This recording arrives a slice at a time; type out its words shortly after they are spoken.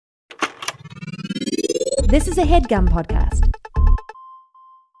This is a HeadGum podcast.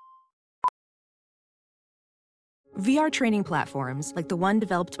 VR training platforms, like the one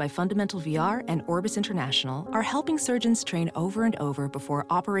developed by Fundamental VR and Orbis International, are helping surgeons train over and over before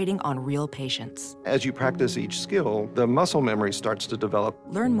operating on real patients. As you practice each skill, the muscle memory starts to develop.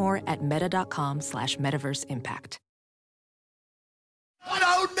 Learn more at meta.com/metaverseimpact. I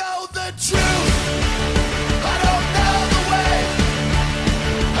don't know the truth. I don't know the way.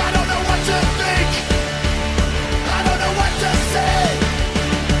 I don't know what to think. I don't know what to say.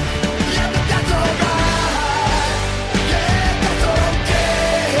 Yeah, but that's alright. Yeah, that's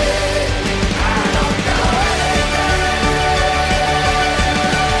okay. I don't know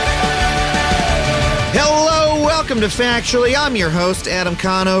anything. Hello, welcome to Factually. I'm your host, Adam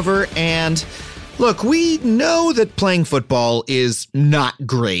Conover, and look, we know that playing football is not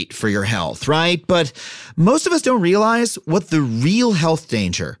great for your health, right? But most of us don't realize what the real health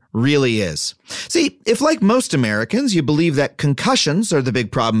danger really is. See, if like most Americans, you believe that concussions are the big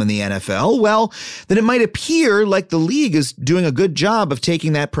problem in the NFL, well, then it might appear like the league is doing a good job of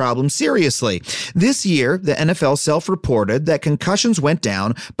taking that problem seriously. This year, the NFL self-reported that concussions went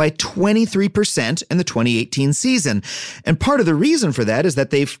down by 23% in the 2018 season. And part of the reason for that is that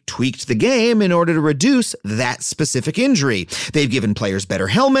they've tweaked the game in order to reduce that specific injury. They've given players better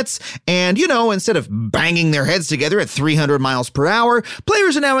helmets, and, instead of banging their heads together at 300 miles per hour,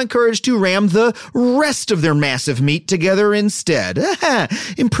 players are now encouraged to ram the rest of their massive meat together instead.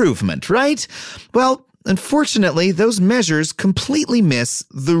 Improvement, right? Well, unfortunately, those measures completely miss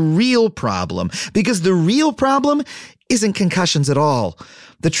the real problem, because the real problem isn't concussions at all.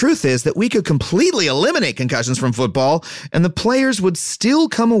 The truth is that we could completely eliminate concussions from football, and the players would still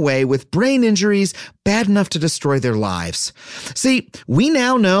come away with brain injuries bad enough to destroy their lives. See, we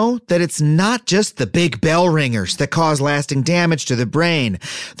now know that it's not just the big bell ringers that cause lasting damage to the brain.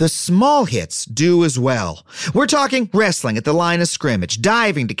 The small hits do as well. We're talking wrestling at the line of scrimmage,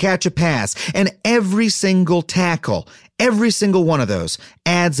 diving to catch a pass, and every single tackle. Every single one of those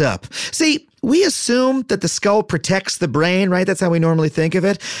adds up. See, we assume that the skull protects the brain, right? That's how we normally think of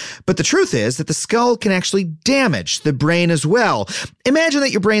it. But the truth is that the skull can actually damage the brain as well. Imagine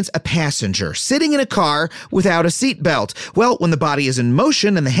that your brain's a passenger sitting in a car without a seatbelt. Well, when the body is in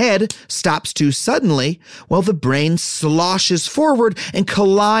motion and the head stops too suddenly, well, the brain sloshes forward and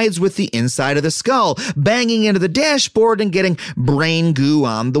collides with the inside of the skull, banging into the dashboard and getting brain goo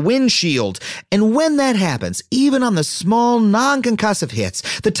on the windshield. And when that happens, even on the small, non-concussive hits,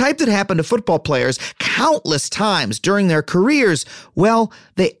 the type that happen to football players countless times during their careers, well,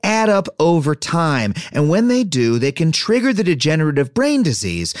 they add up over time. And when they do, they can trigger the degenerative brain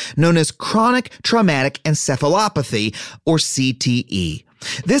disease known as chronic traumatic encephalopathy, or CTE.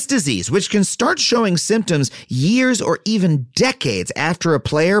 This disease, which can start showing symptoms years or even decades after a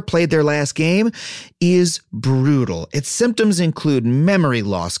player played their last game, is brutal. Its symptoms include memory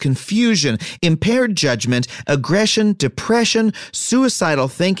loss, confusion, impaired judgment, aggression, depression, suicidal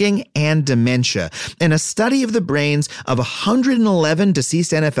thinking, and dementia. And a study of the brains of 111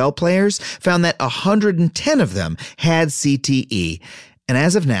 deceased NFL players found that 110 of them had CTE. And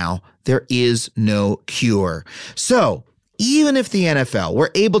as of now, there is no cure. So, even if the NFL were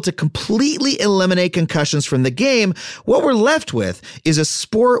able to completely eliminate concussions from the game, what we're left with is a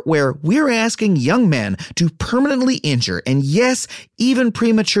sport where we're asking young men to permanently injure and, yes, even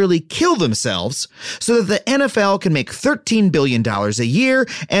prematurely kill themselves so that the NFL can make $13 billion a year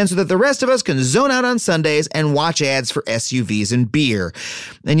and so that the rest of us can zone out on Sundays and watch ads for SUVs and beer.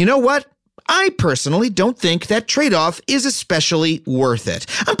 And you know what? I personally don't think that trade-off is especially worth it.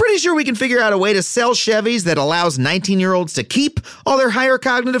 I'm pretty sure we can figure out a way to sell Chevys that allows 19-year-olds to keep all their higher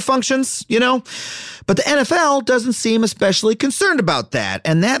cognitive functions, But the NFL doesn't seem especially concerned about that,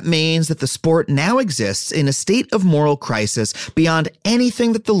 and that means that the sport now exists in a state of moral crisis beyond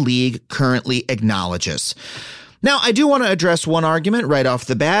anything that the league currently acknowledges. Now, I do want to address one argument right off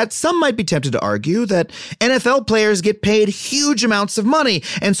the bat. Some might be tempted to argue that NFL players get paid huge amounts of money,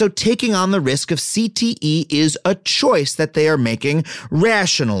 and so taking on the risk of CTE is a choice that they are making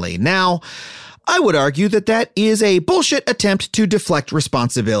rationally. Now, I would argue that that is a bullshit attempt to deflect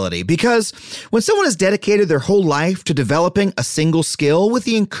responsibility, because when someone has dedicated their whole life to developing a single skill with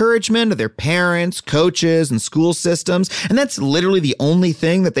the encouragement of their parents, coaches, and school systems, and that's literally the only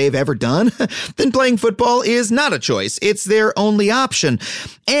thing that they've ever done, then playing football is not a choice. It's their only option.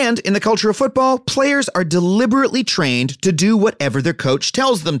 And in the culture of football, players are deliberately trained to do whatever their coach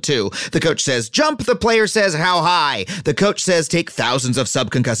tells them to. The coach says jump, the player says how high. The coach says take thousands of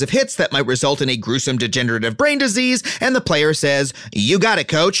subconcussive hits that might result in a gruesome degenerative brain disease, and the player says, you got it,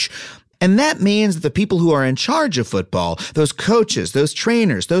 coach. And that means that the people who are in charge of football, those coaches, those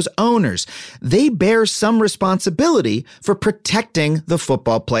trainers, those owners, they bear some responsibility for protecting the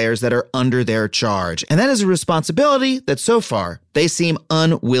football players that are under their charge. And that is a responsibility that so far they seem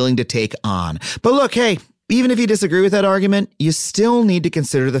unwilling to take on. But look, hey, even if you disagree with that argument, you still need to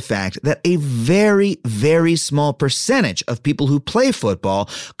consider the fact that a very, very small percentage of people who play football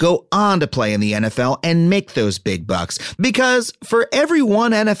go on to play in the NFL and make those big bucks. Because for every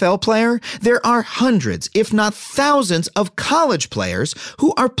one NFL player, there are hundreds, if not thousands, of college players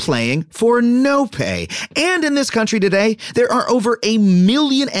who are playing for no pay. And in this country today, there are over 1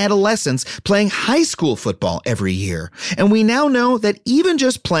 million adolescents playing high school football every year. And we now know that even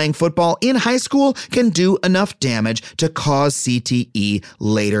just playing football in high school can do enough damage to cause CTE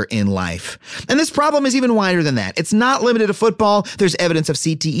later in life. And this problem is even wider than that. It's not limited to football. There's evidence of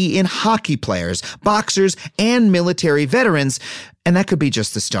CTE in hockey players, boxers, and military veterans. And that could be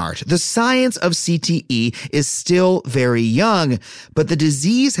just the start. The science of CTE is still very young, but the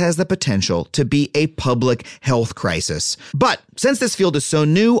disease has the potential to be a public health crisis. But since this field is so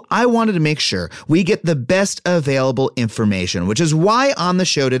new, I wanted to make sure we get the best available information, which is why on the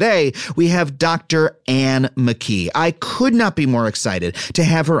show today, we have Dr. Ann McKee. I could not be more excited to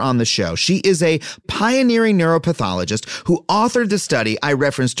have her on the show. She is a pioneering neuropathologist who authored the study I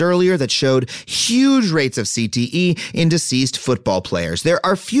referenced earlier that showed huge rates of CTE in deceased football players. There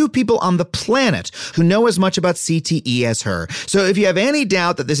are few people on the planet who know as much about CTE as her. So if you have any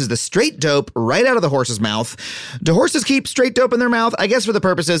doubt that this is the straight dope right out of the horse's mouth, do horses keep straight dope in their mouth? I guess for the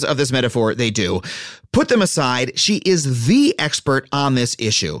purposes of this metaphor, they do. Put them aside. She is the expert on this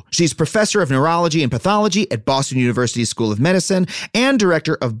issue. She's professor of neurology and pathology at Boston University School of Medicine and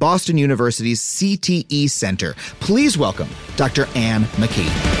director of Boston University's CTE Center. Please welcome Dr. Ann McKee.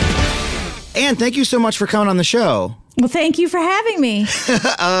 Ann, thank you so much for coming on the show. Well, thank you for having me.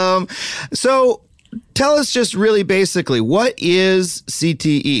 So tell us just really basically, what is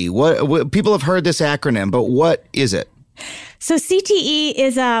CTE? What people have heard this acronym, but what is it? So CTE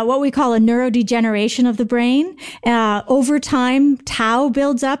is what we call a neurodegeneration of the brain. Over time, tau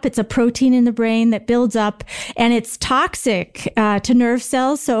builds up. It's a protein in the brain that builds up, and it's toxic to nerve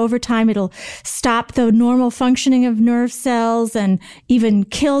cells. So over time, it'll stop the normal functioning of nerve cells and even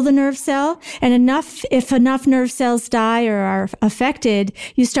kill the nerve cell. And if enough nerve cells die or are affected,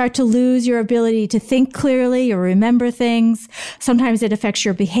 you start to lose your ability to think clearly or remember things. Sometimes it affects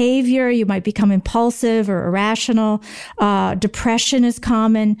your behavior. You might become impulsive or irrational. Depression is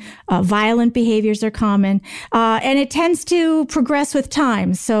common. Violent behaviors are common. And it tends to progress with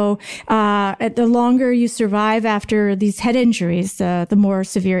time. So the longer you survive after these head injuries, the more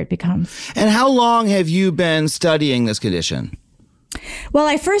severe it becomes. And how long have you been studying this condition? Well,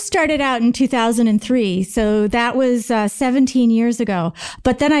 I first started out in 2003, so that was 17 years ago.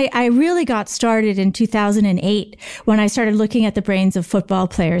 But then I really got started in 2008 when I started looking at the brains of football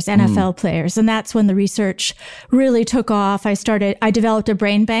players, NFL players, and that's when the research really took off. I developed a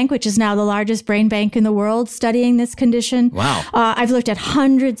brain bank, which is now the largest brain bank in the world studying this condition. Wow. I've looked at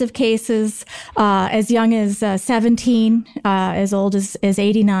hundreds of cases, as young as 17, as old as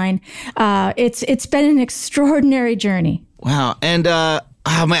 89. It's been an extraordinary journey. Wow. And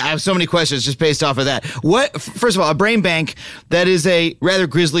oh man, I have so many questions just based off of that. First of all, a brain bank, that is a rather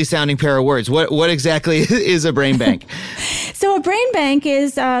grisly sounding pair of words. What exactly is a brain bank? So a brain bank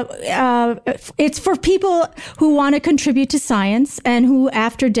is, it's for people who want to contribute to science and who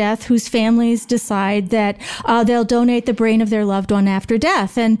after death, whose families decide that they'll donate the brain of their loved one after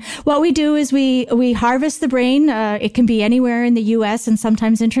death. And what we do is we harvest the brain. It can be anywhere in the U.S. and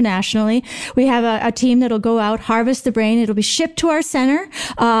sometimes internationally. We have a team that'll go out, harvest the brain. It'll be shipped to our center,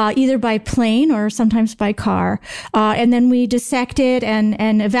 either by plane or sometimes by car. And then we dissect it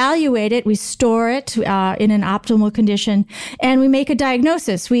and evaluate it. We store it in an optimal condition, and we make a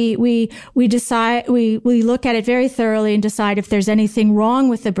diagnosis. We decide, we look at it very thoroughly and decide if there's anything wrong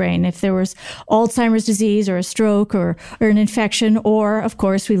with the brain, if there was Alzheimer's disease or a stroke or an infection, or of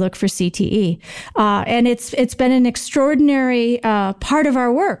course we look for CTE. And it's been an extraordinary part of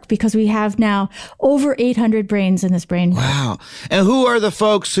our work because we have now over 800 brains in this brain bank. Wow. And who are the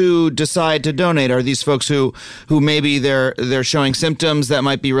folks who decide to donate? Are these folks who maybe they're showing symptoms that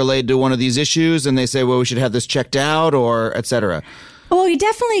might be related to one of these issues and they say, well, we should have this checked out, or et cetera? Well, you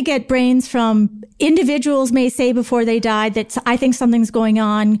definitely get brains from individuals may say before they died that I think something's going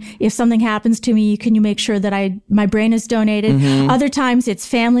on. If something happens to me, can you make sure that my brain is donated? Other times it's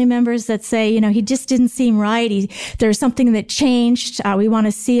family members that say, he just didn't seem right. There's something that changed. We want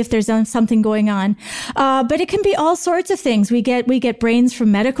to see if there's something going on. But it can be all sorts of things. We get brains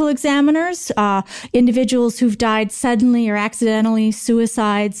from medical examiners, individuals who've died suddenly or accidentally,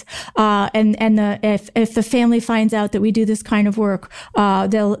 suicides, if the family finds out that we do this kind of work,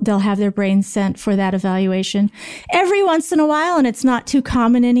 they'll have their brains sent for that evaluation. Every once in a while, and it's not too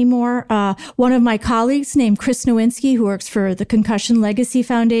common anymore, one of my colleagues named Chris Nowinski, who works for the Concussion Legacy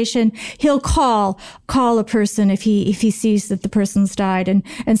Foundation, he'll call a person if he sees that the person's died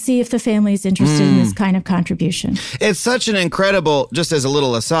and see if the family is interested in this kind of contribution. It's such an incredible, just as a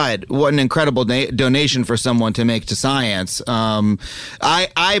little aside, what an incredible donation for someone to make to science.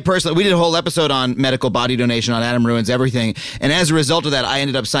 I personally, we did a whole episode on medical body donation on Adam Ruins Everything, and as a result of that, I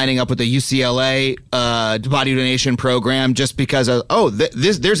ended up signing up with the UCLA body donation program just because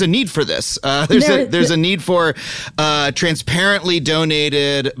there's a need for this. There's a need for transparently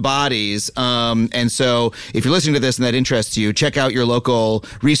donated bodies, and so if you're listening to this and that interests you, check out your local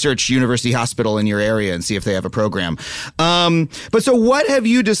research university hospital in your area and see if they have a program. But so what have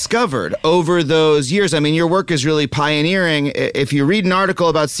you discovered over those years? I mean, your work is really pioneering. If you read an article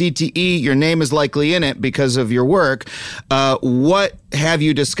about CTE, your name is likely in it because of your work. What have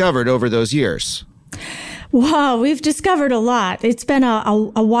you discovered over those years? Wow, we've discovered a lot. It's been a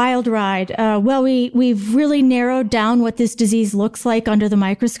wild ride. We've really narrowed down what this disease looks like under the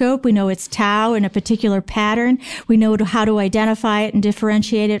microscope. We know it's tau in a particular pattern. We know how to identify it and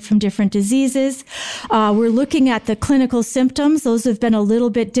differentiate it from different diseases. We're looking at the clinical symptoms. Those have been a little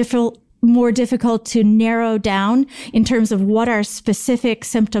bit more difficult to narrow down in terms of what are specific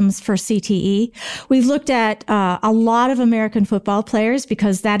symptoms for CTE. We've looked at a lot of American football players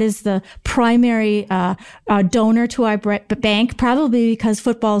because that is the primary donor to our bank, probably because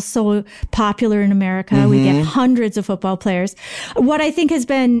football is so popular in America. We get hundreds of football players. What I think has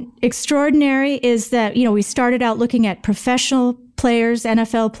been extraordinary is that, we started out looking at professional players,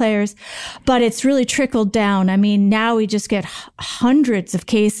 NFL players, but it's really trickled down. I mean, now we just get hundreds of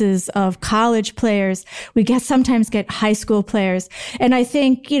cases of college players. We sometimes get high school players. And I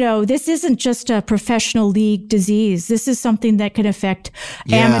think, this isn't just a professional league disease. This is something that can affect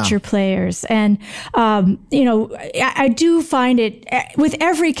amateur players. And, I do find it with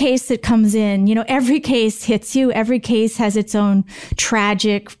every case that comes in, every case hits you. Every case has its own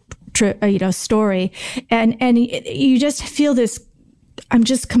tragic story. And you just feel this, I'm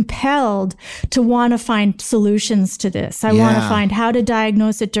just compelled to want to find solutions to this. I want to find how to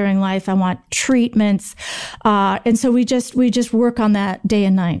diagnose it during life. I want treatments. And so we just work on that day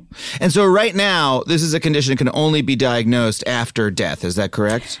and night. And so right now, this is a condition that can only be diagnosed after death. Is that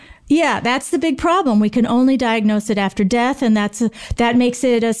correct? Yeah, that's the big problem. We can only diagnose it after death, and that makes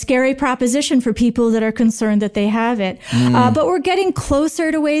it a scary proposition for people that are concerned that they have it. But we're getting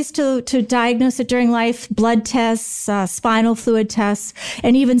closer to ways to diagnose it during life, blood tests, spinal fluid tests,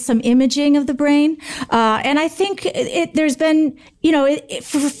 and even some imaging of the brain. And I think there's been,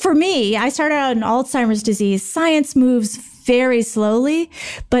 for me, I started out in Alzheimer's disease. Science moves very slowly,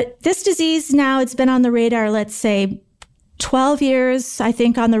 but this disease now, it's been on the radar, let's say, 12 years, I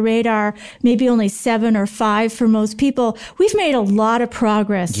think, on the radar, maybe only 7 or 5 for most people. We've made a lot of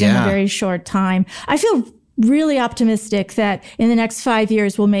progress in a very short time. I feel really optimistic that in the next 5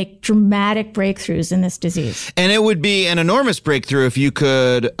 years, we'll make dramatic breakthroughs in this disease. And it would be an enormous breakthrough if you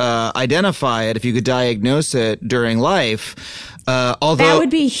could identify it, if you could diagnose it during life. Although that would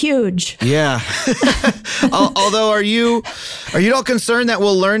be huge. Yeah. Although, are you at all concerned that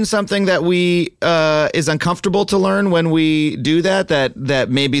we'll learn something that is uncomfortable to learn when we do that? That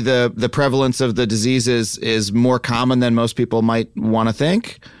maybe the prevalence of the disease is more common than most people might want to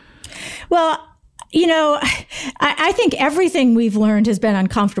think? Well, I think everything we've learned has been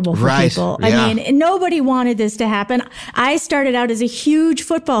uncomfortable for people. I mean, nobody wanted this to happen. I started out as a huge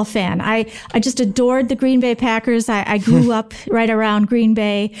football fan. I just adored the Green Bay Packers. I grew up right around Green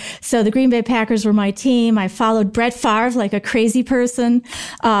Bay. So the Green Bay Packers were my team. I followed Brett Favre like a crazy person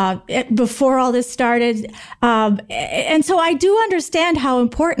before all this started. And so I do understand how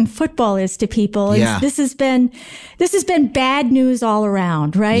important football is to people. Yeah. This has been bad news all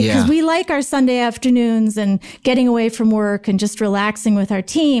around, right? Because we like our Sunday afternoons and getting away from work and just relaxing with our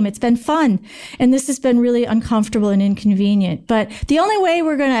team. It's been fun. And this has been really uncomfortable and inconvenient. But the only way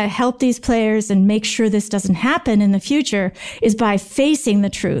we're going to help these players and make sure this doesn't happen in the future is by facing the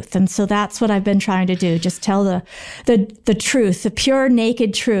truth. And so that's what I've been trying to do. Just tell the truth, the pure,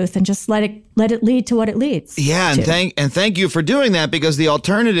 naked truth, and just let let it lead to what it leads. Yeah, and thank you for doing that, because the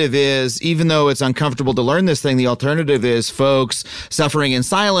alternative is, even though it's uncomfortable to learn this thing, the alternative is folks suffering in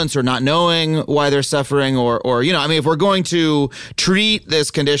silence or not knowing why they're suffering, or you know, I mean, if we're going to treat this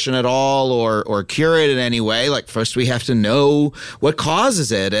condition at all or cure it in any way, like first we have to know what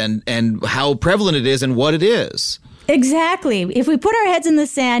causes it and how prevalent it is and what it is. Exactly. If we put our heads in the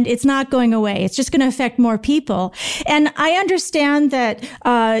sand, it's not going away. It's just going to affect more people. And I understand that,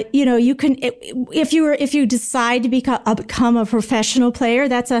 you can, if you decide to become a professional player,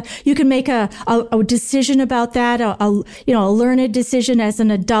 you can make a decision about that, a learned decision as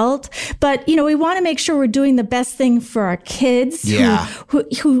an adult. But, we want to make sure we're doing the best thing for our kids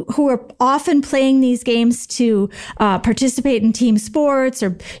who are often playing these games to, participate in team sports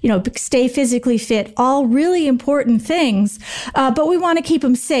or, stay physically fit, all really important things, but we want to keep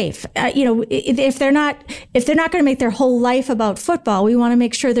them safe. If they're not going to make their whole life about football, we want to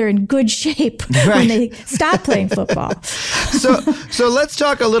make sure they're in good shape when they stop playing football. So let's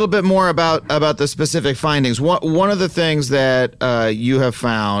talk a little bit more about the specific findings. One of the things that you have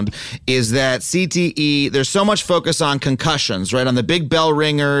found is that CTE, there's so much focus on concussions, right? On the big bell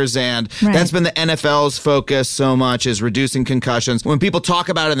ringers, and that's been the NFL's focus so much, is reducing concussions. When people talk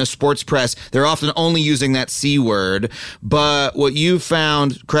about it in the sports press, they're often only using that C word. But what you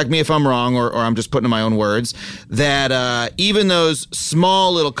found, correct me if I'm wrong, or I'm just putting in my own words, that even those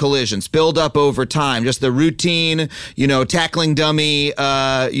small little collisions build up over time, just the routine, tackling dummy,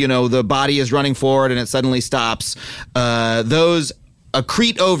 the body is running forward and it suddenly stops. Those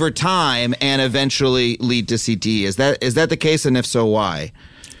accrete over time and eventually lead to CTE. Is that the case? And if so, why?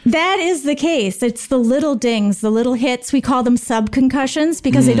 That is the case. It's the little dings, the little hits. We call them subconcussions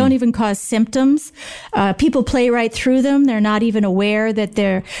because they don't even cause symptoms. People play right through them. They're not even aware that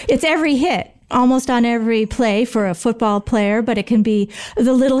it's every hit. Almost on every play for a football player, but it can be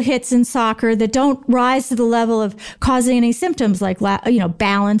the little hits in soccer that don't rise to the level of causing any symptoms like,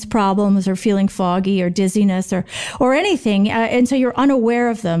 balance problems or feeling foggy or dizziness or anything. And so you're unaware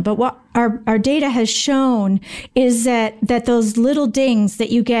of them. But what our data has shown is that those little dings that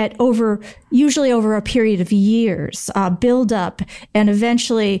you get usually over a period of years, build up and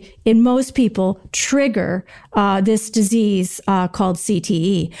eventually, in most people, trigger this disease called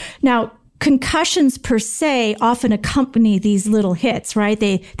CTE. Now, concussions per se often accompany these little hits, right?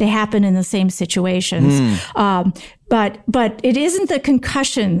 They happen in the same situations. But it isn't the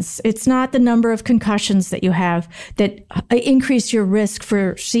concussions. It's not the number of concussions that you have that increase your risk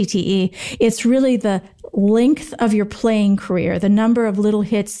for CTE. It's really the length of your playing career, the number of little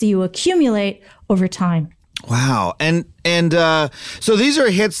hits that you accumulate over time. Wow. And so these are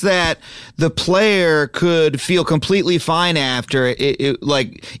hits that the player could feel completely fine after,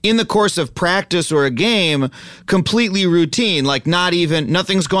 like in the course of practice or a game, completely routine, like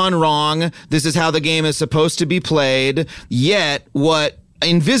nothing's gone wrong. This is how the game is supposed to be played. Yet what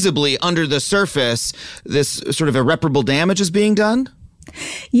invisibly under the surface, this sort of irreparable damage is being done?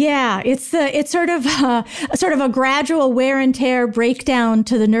 Yeah, it's sort of a gradual wear and tear breakdown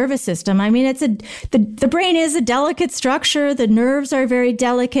to the nervous system. I mean, the brain is a delicate structure. The nerves are very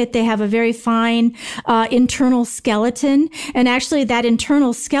delicate. They have a very fine internal skeleton, and actually, that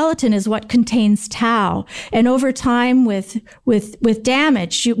internal skeleton is what contains tau. And over time, with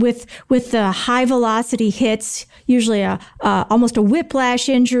damage, with the high velocity hits, usually almost a whiplash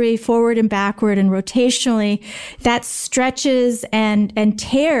injury, forward and backward and rotationally, that stretches and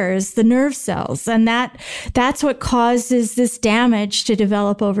tears the nerve cells. And that's what causes this damage to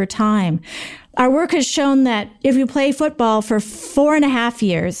develop over time. Our work has shown that if you play football for 4.5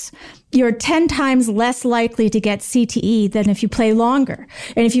 years, you're 10 times less likely to get CTE than if you play longer.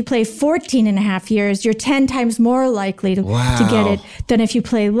 And if you play 14.5 years, you're 10 times more likely to get it than if you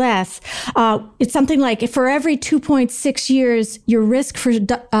play less. It's something like for every 2.6 years, your risk for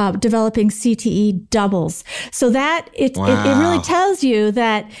developing CTE doubles. So that it really tells you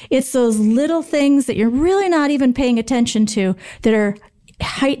that it's those little things that you're really not even paying attention to that are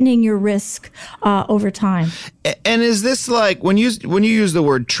heightening your risk over time. And is this like, when you use the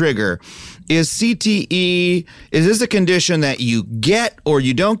word trigger, is CTE, is this a condition that you get or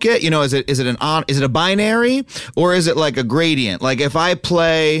you don't get? Is it a binary, or is it like a gradient? Like if I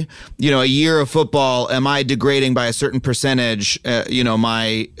play, a year of football, am I degrading by a certain percentage? Does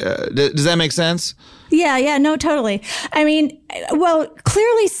that make sense? Yeah, no, totally. I mean, well,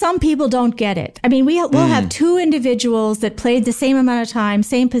 clearly some people don't get it. I mean, we'll have two individuals that played the same amount of time,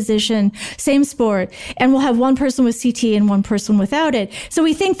 same position, same sport, and we'll have one one person with CTE and one person without it. So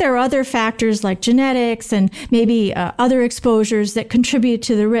we think there are other factors like genetics and maybe other exposures that contribute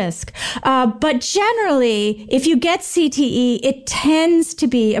to the risk. But generally, if you get CTE, it tends to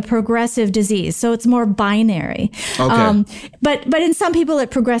be a progressive disease. So it's more binary. Okay. But in some people,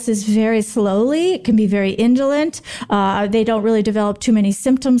 it progresses very slowly. It can be very indolent. They don't really develop too many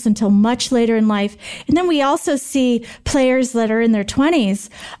symptoms until much later in life. And then we also see players that are in their 20s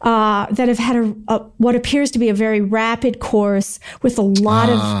that have had what appears to be a very rapid course with a lot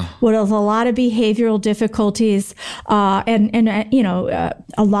of behavioral difficulties, and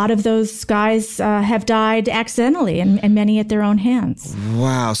a lot of those guys have died accidentally, and many at their own hands.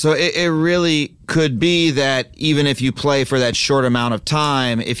 Wow. So it really could be that even if you play for that short amount of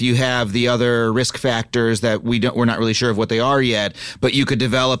time, if you have the other risk factors that we're not really sure of what they are yet, but you could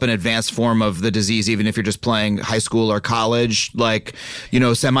develop an advanced form of the disease even if you're just playing high school or college, like,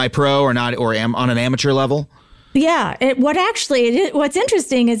 semi-pro or not, or on an amateur level. Yeah. What's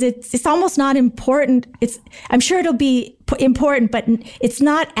interesting is it's almost not important. I'm sure it'll be important, but it's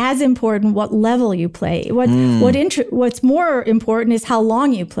not as important what level you play. What's more important is how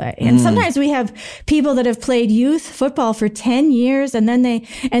long you play. And sometimes we have people that have played youth football for 10 years and then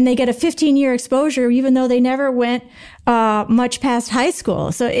they get a 15-year exposure even though they never went much past high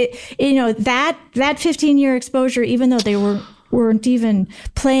school. So that 15-year exposure, even though they weren't even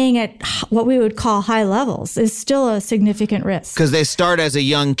playing at what we would call high levels, is still a significant risk. Because they start as a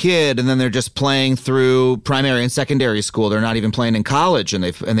young kid and then they're just playing through primary and secondary school. They're not even playing in college and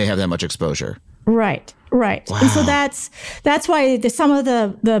they have that much exposure. Right. Wow. And so that's why some of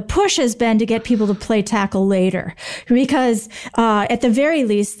the push has been to get people to play tackle later, because at the very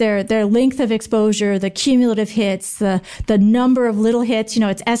least their length of exposure, the cumulative hits, the number of little hits,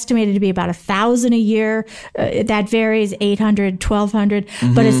 it's estimated to be about 1,000 a year. That varies, 800, 1,200,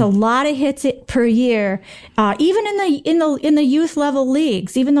 but it's a lot of hits per year, even in the youth level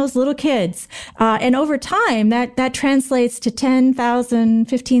leagues, even those little kids. And over time, that translates to 10,000,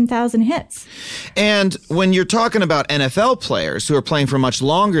 15,000 hits. And when you're talking about NFL players who are playing for much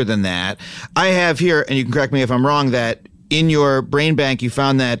longer than that, I have here, and you can correct me if I'm wrong, that in your brain bank, you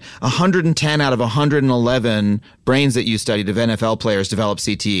found that 110 out of 111 brains that you studied of NFL players develop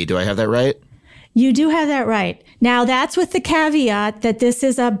CTE. Do I have that right? You do have that right. Now, that's with the caveat that this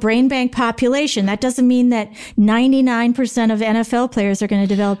is a brain bank population. That doesn't mean that 99% of NFL players are going to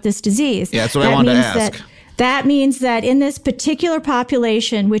develop this disease. Yeah, that's what I wanted to ask. That means that in this particular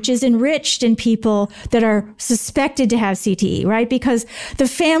population, which is enriched in people that are suspected to have CTE, right? Because the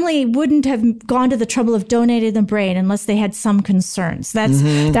family wouldn't have gone to the trouble of donating the brain unless they had some concerns.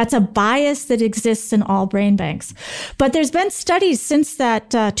 That's a bias that exists in all brain banks. But there's been studies since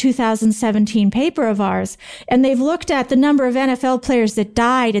that 2017 paper of ours, and they've looked at the number of NFL players that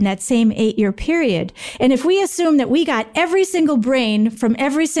died in that same 8-year period. And if we assume that we got every single brain from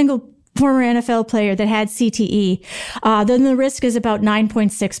every single former NFL player that had CTE, then the risk is about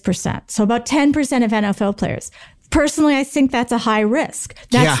 9.6%. So about 10% of NFL players. Personally, I think that's a high risk.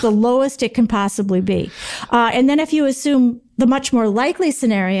 That's the lowest it can possibly be. And then if you assume the much more likely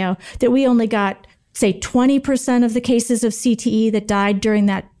scenario that we only got, say, 20% of the cases of CTE that died during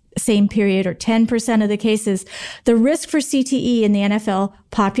that same period, or 10% of the cases, the risk for CTE in the NFL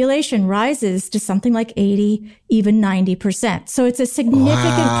population rises to something like 80, even 90%. So it's a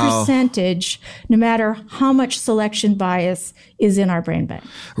significant percentage, no matter how much selection bias is in our brain bank.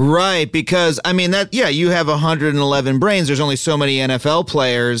 Right, because you have 111 brains. There's only so many NFL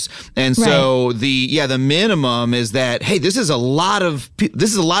players, and so the minimum is that, hey, this is a lot of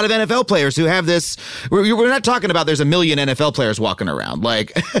NFL players who have this. We're not talking about there's a million NFL players walking around,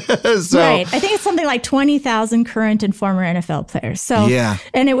 like. Right, I think it's something like 20,000 current and former NFL players. So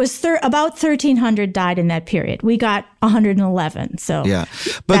and it was about 1,300 died in that period. We got 111. So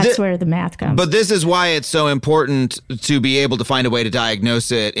that's where the math comes. But this is why it's so important to be able to find a way to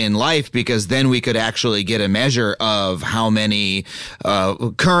diagnose it in life, because then we could actually get a measure of how many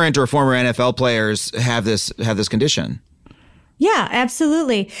current or former NFL players have this condition. Yeah,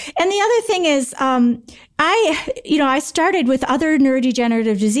 absolutely. And the other thing is, I started with other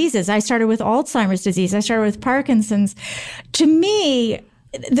neurodegenerative diseases. I started with Alzheimer's disease. I started with Parkinson's. To me,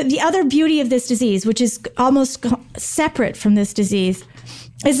 the other beauty of this disease, which is almost separate from this disease,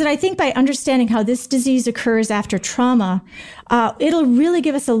 is that I think by understanding how this disease occurs after trauma, it'll really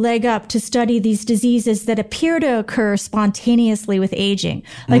give us a leg up to study these diseases that appear to occur spontaneously with aging.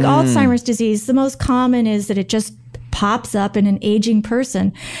 Like Alzheimer's disease, the most common is that it just pops up in an aging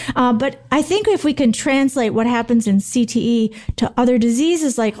person. But I think if we can translate what happens in CTE to other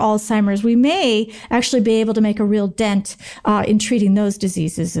diseases like Alzheimer's, we may actually be able to make a real dent in treating those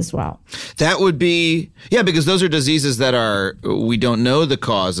diseases as well. That would be, because those are diseases that we don't know the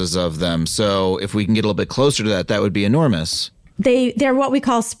causes of them. So if we can get a little bit closer to that, that would be enormous. They're what we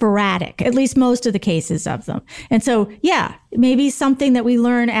call sporadic, at least most of the cases of them. And so, maybe something that we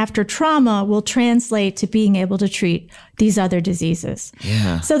learn after trauma will translate to being able to treat these other diseases.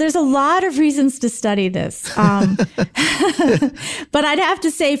 Yeah. So there's a lot of reasons to study this. But I'd have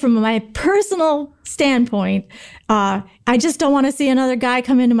to say from my personal standpoint, I just don't want to see another guy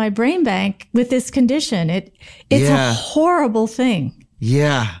come into my brain bank with this condition. It's a horrible thing.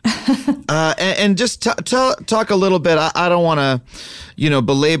 Yeah. And just talk a little bit. I don't want to,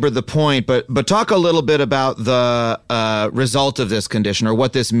 belabor the point, but talk a little bit about the result of this condition or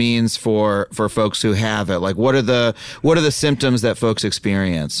what this means for folks who have it. Like, what are the symptoms that folks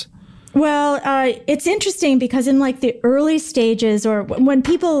experience? Well, it's interesting because in like the early stages or when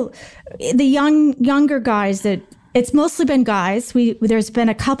people, the younger guys that it's mostly been guys. There's been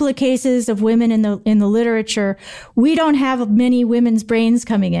a couple of cases of women in the literature. We don't have many women's brains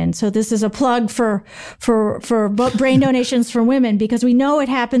coming in, so this is a plug for brain donations for women because we know it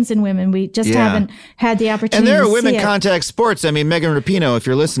happens in women. We just haven't had the opportunity. And there are to women see it. contact sports. I mean, Megan Rapinoe, if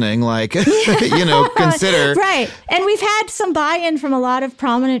you're listening, consider right. And we've had some buy-in from a lot of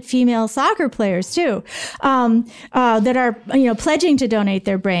prominent female soccer players too, that are pledging to donate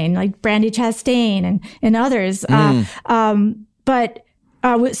their brain, like Brandi Chastain and others. So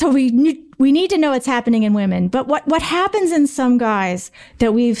we need to know what's happening in women. But what happens in some guys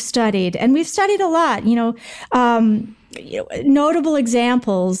that we've studied, and we've studied a lot, notable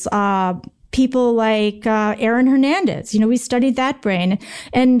examples, people like Aaron Hernandez. We studied that brain.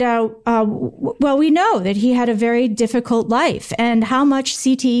 And, we know that he had a very difficult life. And how much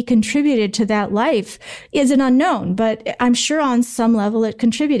CTE contributed to that life is an unknown. But I'm sure on some level it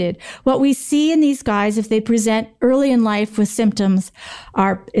contributed. What we see in these guys, if they present early in life with symptoms,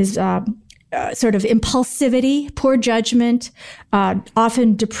 is sort of impulsivity, poor judgment,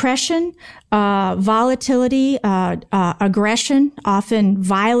 often depression, volatility, aggression, often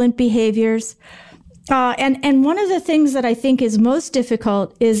violent behaviors. And one of the things that I think is most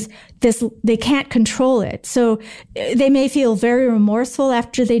difficult is this, they can't control it. So they may feel very remorseful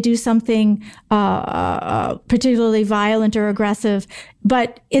after they do something particularly violent or aggressive,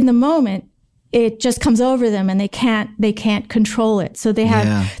 but in the moment, it just comes over them and they can't control it. So they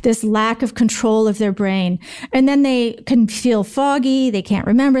have this lack of control of their brain. And then they can feel foggy. They can't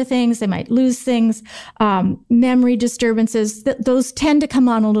remember things. They might lose things. Memory disturbances, those tend to come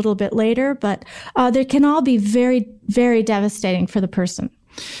on a little bit later, but they can all be very, very devastating for the person.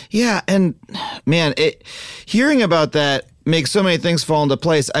 Yeah. And man, hearing about that makes so many things fall into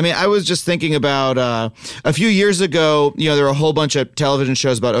place. I mean, I was just thinking about a few years ago, there were a whole bunch of television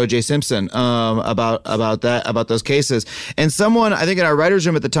shows about O.J. Simpson, about those cases. And someone, I think in our writer's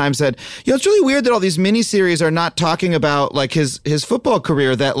room at the time said, it's really weird that all these miniseries are not talking about like his football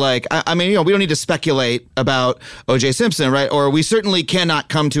career that like, I mean, we don't need to speculate about O.J. Simpson, right? Or we certainly cannot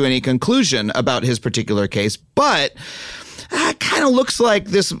come to any conclusion about his particular case, but it kind of looks like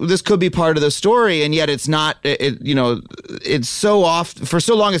this could be part of the story, and yet it's not. It's so off for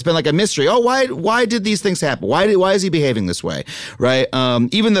so long. It's been like a mystery. Oh, why did these things happen? Why is he behaving this way? Right?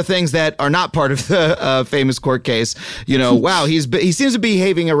 Even the things that are not part of the famous court case. Wow, he seems to be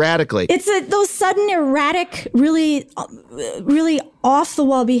behaving erratically. It's those sudden erratic, really, really off the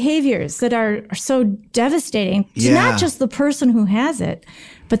wall behaviors that are so devastating to not just the person who has it,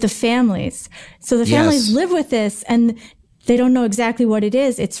 but the families. So the families live with this and they don't know exactly what it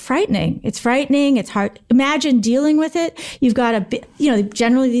is. It's frightening. It's hard. Imagine dealing with it. You've got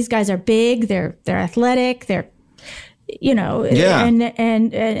generally these guys are big. They're athletic. They're,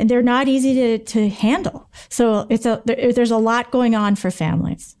 and they're not easy to handle. So there's a lot going on for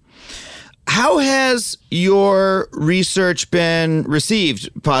families. How has your research been received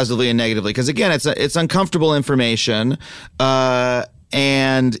positively and negatively? Because again, it's uncomfortable information.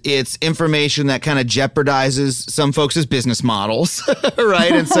 And it's information that kind of jeopardizes some folks' business models,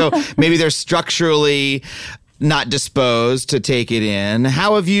 right? And so maybe they're structurally not disposed to take it in.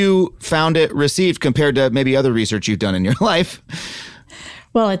 How have you found it received compared to maybe other research you've done in your life?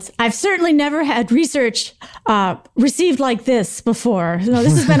 Well, I've certainly never had research received like this before.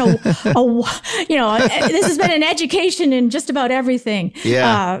 This has been this has been an education in just about everything.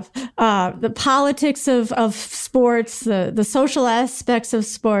 Yeah. The politics of sports, the social aspects of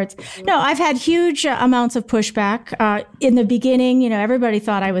sports. No, I've had huge amounts of pushback. In the beginning, everybody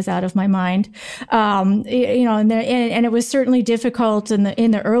thought I was out of my mind. And it was certainly difficult in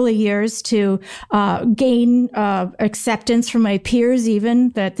the early years to gain acceptance from my peers, even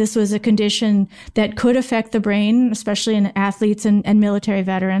that this was a condition that could affect the brain, especially in athletes and military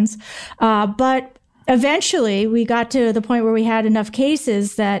veterans. But eventually, we got to the point where we had enough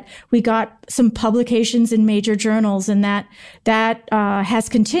cases that we got some publications in major journals, and that has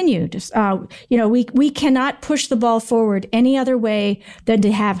continued. We cannot push the ball forward any other way than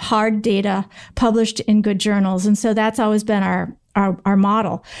to have hard data published in good journals, and so that's always been our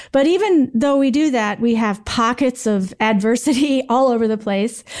model. But even though we do that, we have pockets of adversity all over the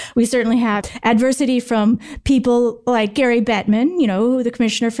place. We certainly have adversity from people like Gary Bettman, the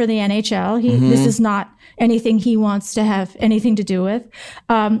commissioner for the NHL. This is not anything he wants to have anything to do with.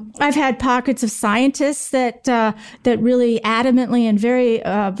 I've had pockets of scientists that really adamantly and very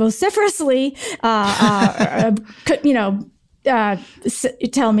vociferously,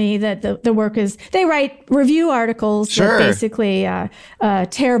 tell me that the work is, they write review articles that basically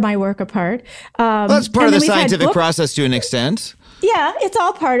tear my work apart. That's part of the scientific process to an extent. Yeah, it's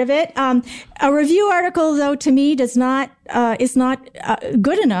all part of it. A review article, though, to me is not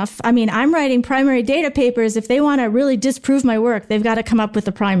good enough. I mean, I'm writing primary data papers. If they want to really disprove my work, they've got to come up with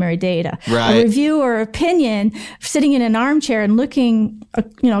the primary data. Right. A review or opinion, sitting in an armchair and looking,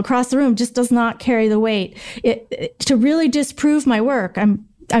 across the room, just does not carry the weight. To really disprove my work,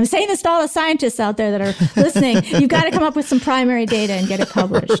 I'm saying this to all the scientists out there that are listening. You've got to come up with some primary data and get it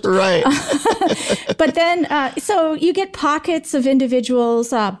published. Right. But then, so you get pockets of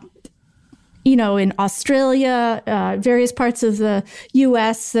individuals, in Australia, various parts of the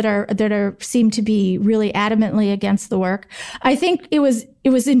U.S. that seem to be really adamantly against the work. I think it was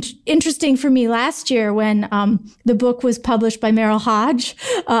interesting for me last year when the book was published by Merrill Hodge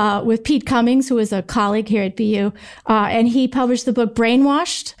with Pete Cummings, who was a colleague here at BU, and he published the book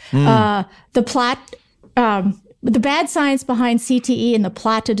Brainwashed, the plot. The bad science behind CTE and the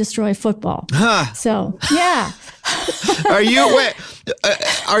plot to destroy football. Huh. So, yeah. Are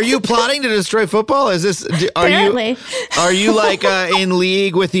you plotting to destroy football? Apparently. Are you like in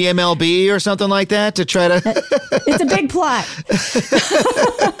league with the MLB or something like that to try to? It's a big plot.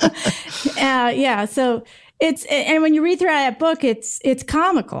 Yeah. So and when you read through that book, it's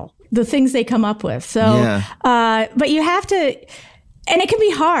comical, the things they come up with. So, but you have to. And it can be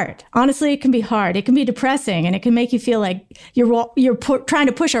hard. Honestly, it can be hard. It can be depressing, and it can make you feel like you're trying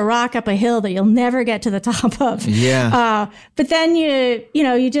to push a rock up a hill that you'll never get to the top of. Yeah. But then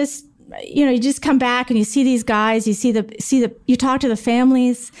you just come back and you see these guys. You talk to the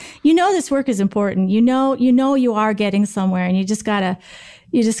families. This work is important. You are getting somewhere, and you just gotta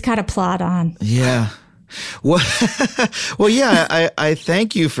plod on. Yeah. Well, yeah, I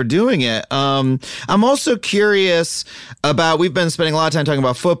thank you for doing it. I'm also curious about, we've been spending a lot of time talking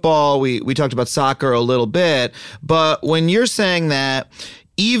about football. We talked about soccer a little bit, but when you're saying that,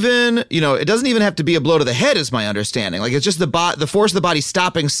 even, it doesn't even have to be a blow to the head, is my understanding. Like, it's just the force of the body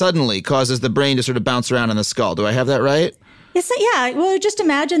stopping suddenly causes the brain to sort of bounce around in the skull. Do I have that right? Yeah. Well, just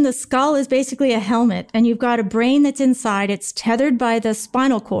imagine the skull is basically a helmet, and you've got a brain that's inside. It's tethered by the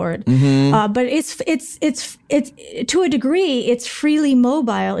spinal cord, but it's to a degree, it's freely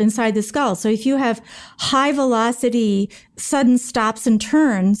mobile inside the skull. So if you have high velocity, sudden stops and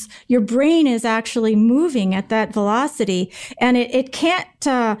turns, your brain is actually moving at that velocity, and it can't.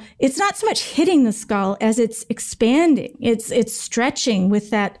 It's not so much hitting the skull as it's expanding. It's stretching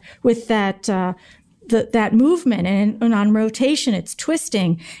with that movement, and on rotation, it's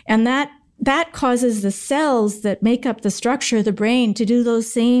twisting. And that causes the cells that make up the structure of the brain to do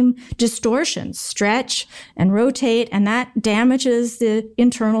those same distortions, stretch and rotate, and that damages the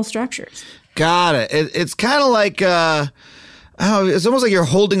internal structures. Got it. It's kind of like, it's almost like you're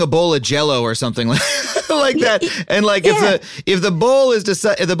holding a bowl of Jell-O or something like that. And like if the bowl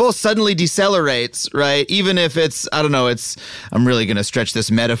suddenly decelerates, right? Even if it's, I don't know, I'm really going to stretch this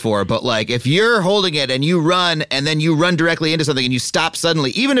metaphor, but like if you're holding it and you run and then you run directly into something and you stop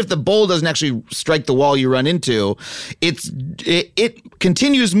suddenly, even if the bowl doesn't actually strike the wall you run into, it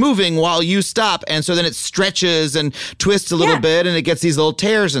continues moving while you stop. And so then it stretches and twists a little bit and it gets these little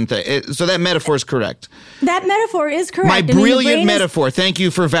tears and things. So that metaphor is correct. That metaphor is correct. My brilliant metaphor. Thank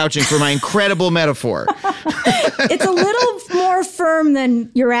you for vouching for my incredible metaphor. It's a little more firm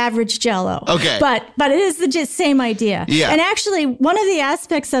than your average Jell-O. Okay. But it is the just same idea. Yeah. And actually, one of the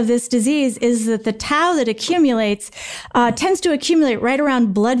aspects of this disease is that the tau that accumulates tends to accumulate right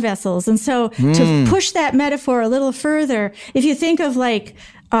around blood vessels. And so to push that metaphor a little further, if you think of like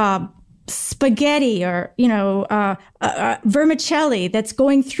spaghetti or, vermicelli that's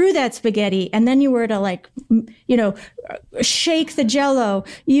going through that spaghetti, and then you were to shake the Jell-O,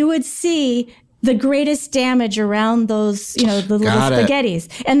 you would see the greatest damage around those, the little spaghettis.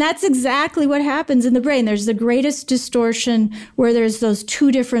 And that's exactly what happens in the brain. There's the greatest distortion where there's those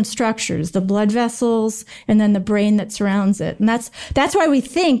two different structures, the blood vessels and then the brain that surrounds it. And that's why we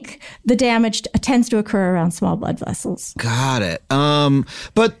think the damage tends to occur around small blood vessels. Got it.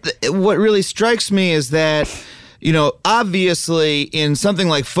 But what really strikes me is that, obviously in something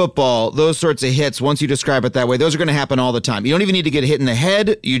like football, those sorts of hits, once you describe it that way, those are going to happen all the time. You don't even need to get hit in the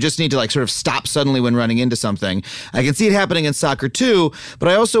head. You just need to sort of stop suddenly when running into something. I can see it happening in soccer too, but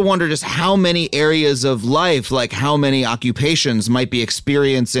I also wonder just how many areas of life, like how many occupations might be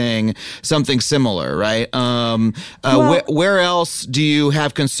experiencing something similar, right? Where else do you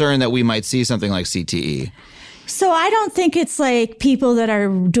have concern that we might see something like CTE? So I don't think it's like people that are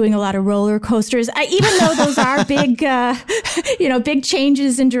doing a lot of roller coasters, even though those are big, big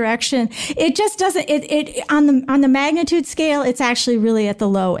changes in direction. It just doesn't. It on the magnitude scale, it's actually really at the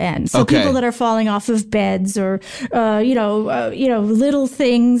low end. So people that are falling off of beds or little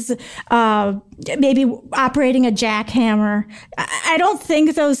things, maybe operating a jackhammer. I don't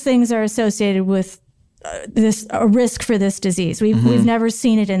think those things are associated with a risk for this disease. We've never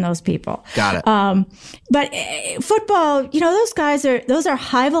seen it in those people. Got it. But football, those are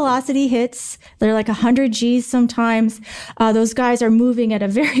high velocity hits. They're like 100 Gs sometimes. Those guys are moving at a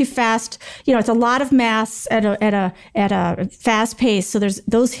very fast. It's a lot of mass at a fast pace. So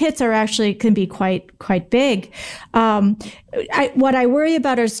those hits are actually can be quite big. What I worry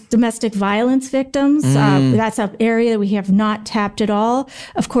about are domestic violence victims. That's an area that we have not tapped at all.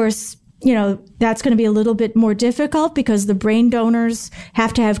 Of course, that's going to be a little bit more difficult because the brain donors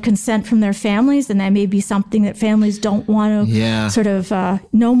have to have consent from their families, and that may be something that families don't want to sort of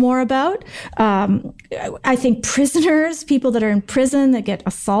know more about. I think prisoners, people that are in prison that get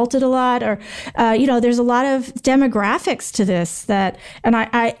assaulted a lot, or there's a lot of demographics to this and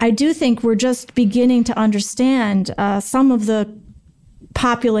I do think we're just beginning to understand some of the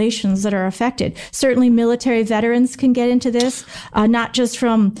populations that are affected. Certainly military veterans can get into this, not just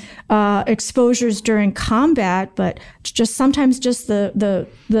from exposures during combat, but sometimes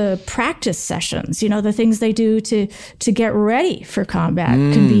the practice sessions, the things they do to get ready for combat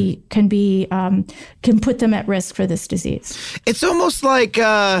can put them at risk for this disease. It's almost like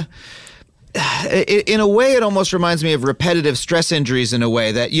in a way, it almost reminds me of repetitive stress injuries in a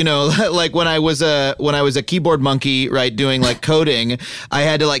way that, like when I was a keyboard monkey, right, doing like coding, I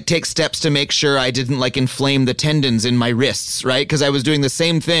had to take steps to make sure I didn't inflame the tendons in my wrists, right? Because I was doing the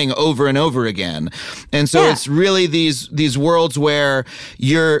same thing over and over again. And so it's really these worlds where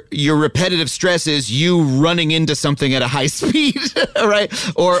your repetitive stress is you running into something at a high speed, right?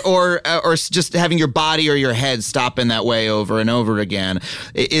 Or just having your body or your head stop in that way over and over again.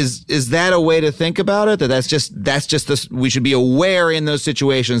 Is that a way to think about it? That's just this, we should be aware in those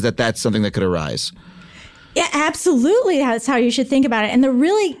situations that that's something that could arise. Yeah, absolutely. That's how you should think about it. And the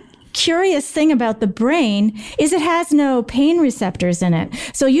really curious thing about the brain is it has no pain receptors in it.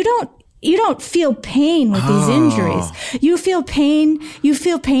 So you don't feel pain with these injuries. You feel pain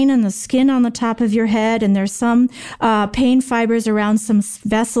in the skin on the top of your head, and there's some pain fibers around some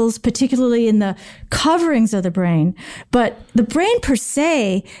vessels, particularly in the coverings of the brain. But the brain per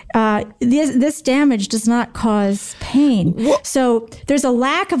se, this damage does not cause pain. So there's a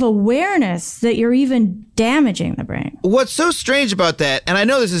lack of awareness that you're even damaging the brain. What's so strange about that, and I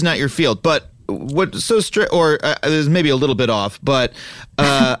know this is not your field, but what's so there's maybe a little bit off, but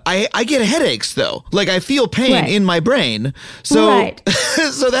I get headaches though. I feel pain in my brain. So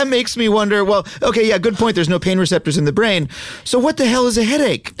so that makes me wonder, well, okay, yeah, good point. There's no pain receptors in the brain. So what the hell is a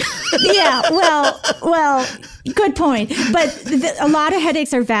headache? Yeah, well, good point. But a lot of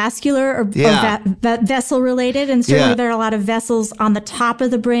headaches are vascular or vessel related, and certainly there are a lot of vessels on the top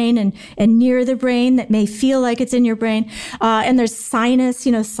of the brain and near the brain that may feel like it's in your brain. And there's sinus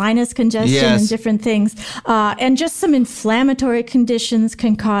congestion and different things. And just some inflammatory conditions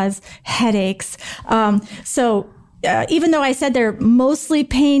can cause headaches. Even though I said they're mostly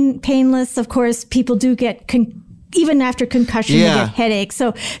painless, of course, people do get even after concussion, you get headaches.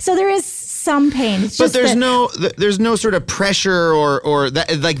 So there is some pain. It's but there's no sort of pressure or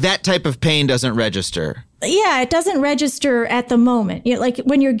that, like that type of pain doesn't register. Yeah, it doesn't register at the moment. Like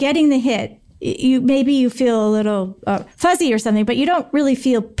when you're getting the hit, you feel a little fuzzy or something, but you don't really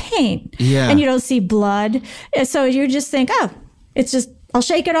feel pain. Yeah. And you don't see blood. So you just think, oh, it's just, I'll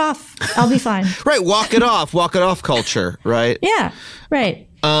shake it off. I'll be fine. Right. Walk it off culture. Right. Yeah. Right.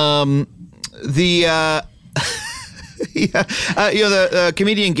 The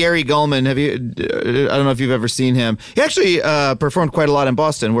comedian Gary Gulman. I don't know if you've ever seen him. He actually performed quite a lot in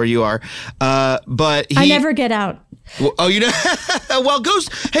Boston, where you are. But I never get out. Oh, you know. Well, go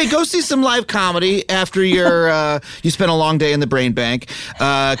see some live comedy after you spent a long day in the brain bank.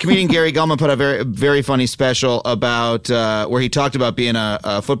 Comedian Gary Gulman put a very, very funny special about where he talked about being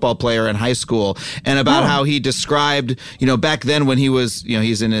a football player in high school and about how he described, back then when he was,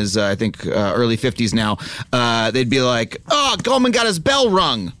 he's in his I think early 50s now. They'd be like, "Oh, Gulman got his bell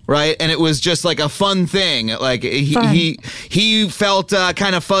rung," right? And it was just like a fun thing. Like he felt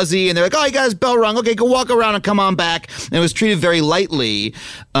kind of fuzzy, and they're like, "Oh, he got his bell rung. Okay, go walk around and come on back." And it was treated very lightly.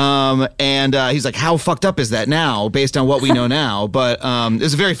 And he's like, how fucked up is that now, based on what we know now? But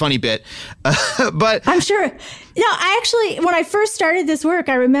it's a very funny bit. But I'm sure. I actually, when I first started this work,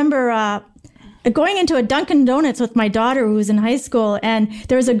 I remember going into a Dunkin' Donuts with my daughter who was in high school. And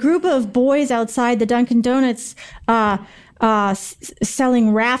there was a group of boys outside the Dunkin' Donuts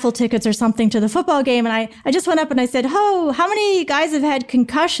selling raffle tickets or something to the football game. And I just went up and I said, "Oh, how many guys have had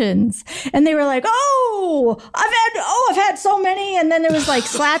concussions?" And they were like, I've had so many. And then there was like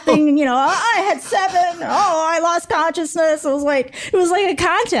slapping, I had 7. Oh, I lost consciousness. It was like a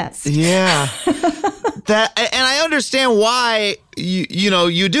contest. Yeah. And I understand why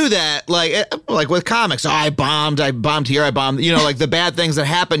you do that, like with comics. I bombed here, I bombed, like the bad things that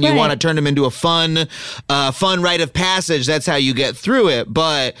happen, you want to turn them into a fun rite of passage. That's how you get through it.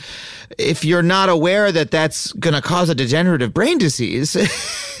 But if you're not aware that that's going to cause a degenerative brain disease,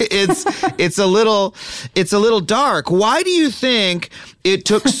 it's a little dark. Why do you think it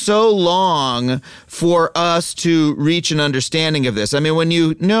took so long for us to reach an understanding of this? I mean, when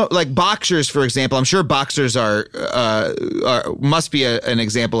like boxers, for example, I'm sure boxers must be an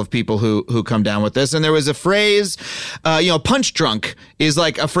example of people who come down with this. And there was a phrase, punch drunk is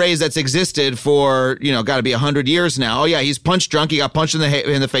like a phrase that's existed for, got to be 100 years now. Oh yeah, he's punch drunk. He got punched in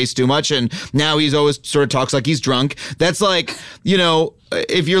the face too much, and now he's always sort of talks like he's drunk. That's like,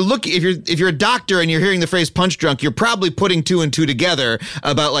 if you're a doctor and you're hearing the phrase punch drunk, you're probably putting 2 and 2 together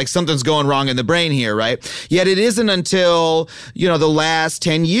about like something's going wrong in the brain here, right? Yet it isn't until, the last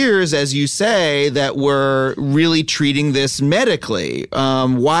 10 years, as you say, that we're really treating this medically.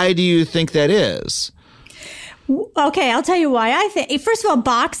 Why do you think that is? Okay, I'll tell you why. I think, first of all,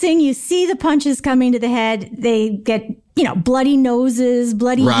 boxing, you see the punches coming to the head. They get, bloody noses,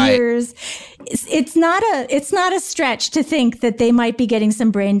 bloody ears. It's not a stretch to think that they might be getting some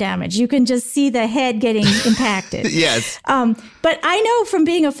brain damage. You can just see the head getting impacted. Yes. But I know from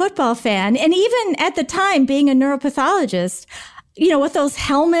being a football fan, and even at the time being a neuropathologist, with those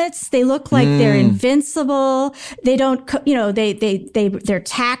helmets, they look like they're invincible. They don't, they're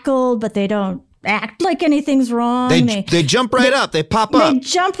tackled, but they don't act like anything's wrong. They jump right up. They pop up. They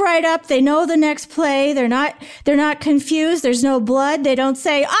jump right up. They know the next play. They're not confused. There's no blood. They don't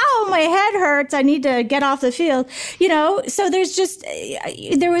say, "Oh, my head hurts. I need to get off the field." So there was just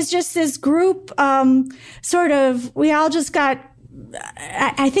this group, we all just got,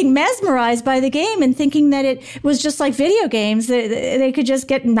 I think, mesmerized by the game and thinking that it was just like video games. They could just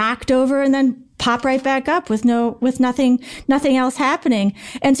get knocked over and then pop right back up with nothing else happening.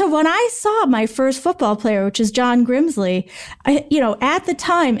 And so when I saw my first football player, which is John Grimsley, at the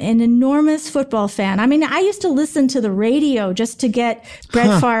time, an enormous football fan. I mean, I used to listen to the radio just to get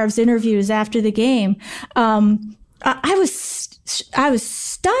Brett Favre's interviews after the game. I was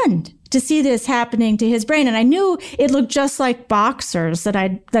stunned to see this happening to his brain. And I knew it looked just like boxers that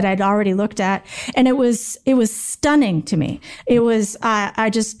I'd already looked at. And it was stunning to me. It was,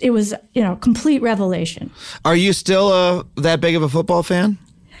 complete revelation. Are you still that big of a football fan?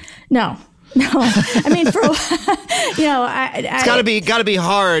 No. I mean, it's gotta be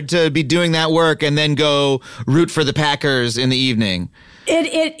hard to be doing that work and then go root for the Packers in the evening.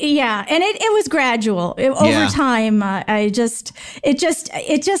 It was gradual over time. It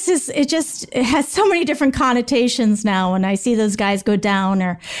has so many different connotations now when I see those guys go down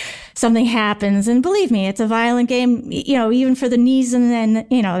or something happens. And believe me, it's a violent game, even for the knees and then,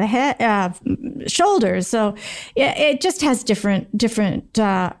 the head, shoulders. So it just has different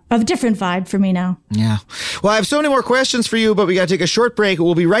vibe for me now. Yeah. Well, I have so many more questions for you, but we got to take a short break.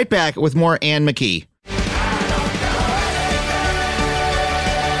 We'll be right back with more Ann McKee.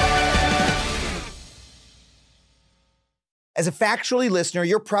 As a Factually listener,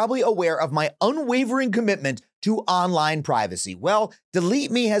 you're probably aware of my unwavering commitment to online privacy. Well, Delete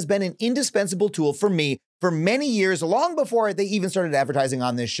Me has been an indispensable tool for me for many years, long before they even started advertising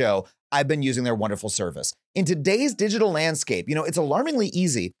on this show. I've been using their wonderful service. In today's digital landscape, it's alarmingly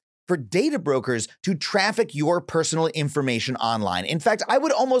easy for data brokers to traffic your personal information online. In fact, I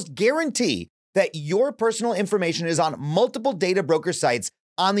would almost guarantee that your personal information is on multiple data broker sites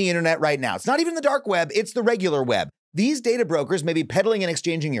on the internet right now. It's not even the dark web, it's the regular web. These data brokers may be peddling and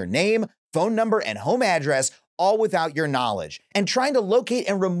exchanging your name, phone number, and home address, all without your knowledge. And trying to locate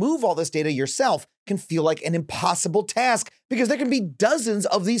and remove all this data yourself can feel like an impossible task because there can be dozens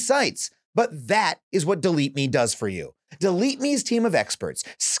of these sites. But that is what Delete Me does for you. Delete Me's team of experts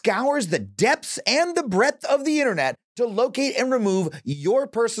scours the depths and the breadth of the internet to locate and remove your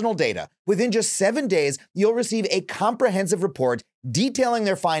personal data. Within just 7 days, you'll receive a comprehensive report detailing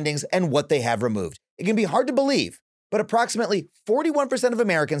their findings and what they have removed. It can be hard to believe, but approximately 41% of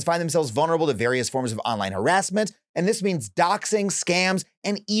Americans find themselves vulnerable to various forms of online harassment, and this means doxing, scams,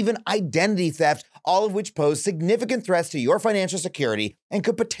 and even identity theft, all of which pose significant threats to your financial security and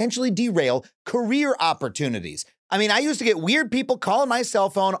could potentially derail career opportunities. I used to get weird people calling my cell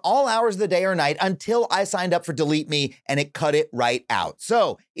phone all hours of the day or night until I signed up for Delete Me, and it cut it right out.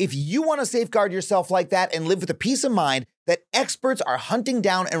 So if you want to safeguard yourself like that and live with the peace of mind that experts are hunting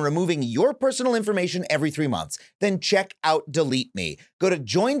down and removing your personal information every 3 months, then check out Delete Me. Go to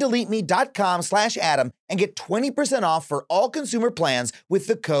joindeleteme.com/Adam and get 20% off for all consumer plans with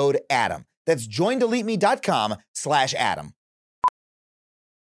the code Adam. That's joindeleteme.com/Adam.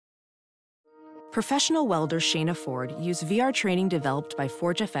 Professional welder Shayna Ford used VR training developed by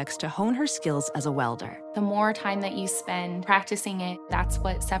ForgeFX to hone her skills as a welder. The more time that you spend practicing it, that's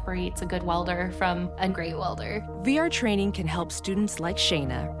what separates a good welder from a great welder. VR training can help students like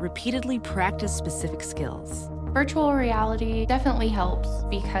Shayna repeatedly practice specific skills. Virtual reality definitely helps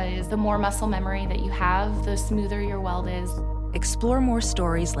because the more muscle memory that you have, the smoother your weld is. Explore more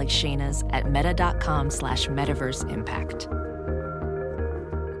stories like Shayna's at meta.com/metaverseimpact.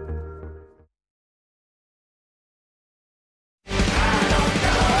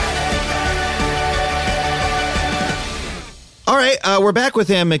 All right, we're back with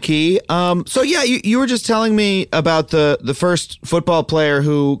him, McKee. So yeah, you were just telling me about the first football player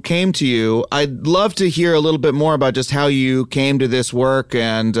who came to you. I'd love to hear a little bit more about just how you came to this work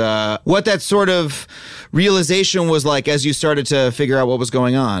and what that sort of realization was like as you started to figure out what was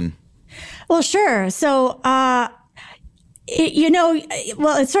going on. Well, sure. So,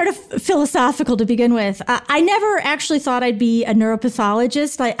 it's sort of philosophical to begin with. I never actually thought I'd be a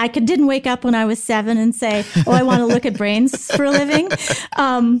neuropathologist. I didn't wake up when I was 7 and say, oh, I want to look at brains for a living.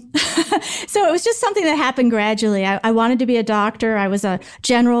 So it was just something that happened gradually. I wanted to be a doctor. I was a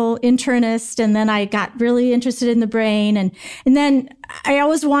general internist, and then I got really interested in the brain. And then I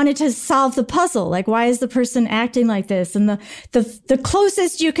always wanted to solve the puzzle. Like, why is the person acting like this? And the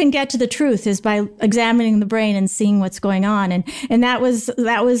closest you can get to the truth is by examining the brain and seeing what's going on. And that was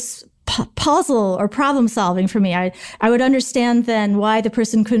puzzle or problem solving for me. I would understand then why the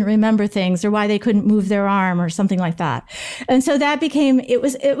person couldn't remember things or why they couldn't move their arm or something like that. And so that became, it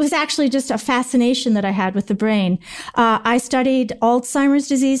was actually just a fascination that I had with the brain. I studied Alzheimer's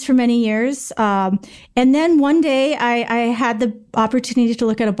disease for many years. And then one day I had the opportunity to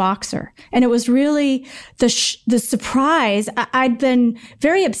look at a boxer, and it was really the surprise. I'd been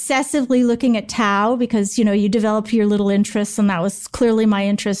very obsessively looking at tau because, you develop your little interests, and that was clearly my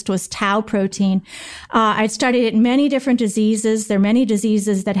interest was tau protein. I'd studied it in many different diseases. There are many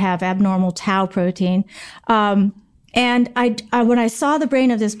diseases that have abnormal tau protein. And when I saw the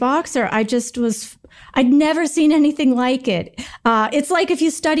brain of this boxer, I'd never seen anything like it. It's like if you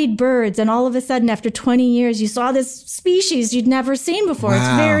studied birds and all of a sudden after 20 years, you saw this species you'd never seen before. Wow. It's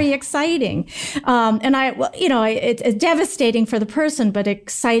very exciting. It's devastating for the person, but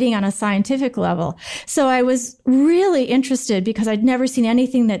exciting on a scientific level. So I was really interested because I'd never seen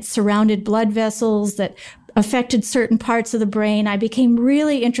anything that surrounded blood vessels, that affected certain parts of the brain. I became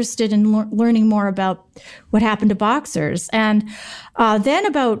really interested in learning more about what happened to boxers. And then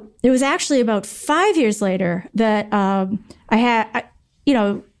it was actually about 5 years later that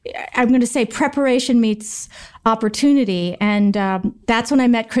I'm going to say preparation meets opportunity. And that's when I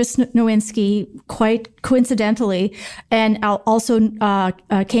met Chris Nowinski quite coincidentally, and also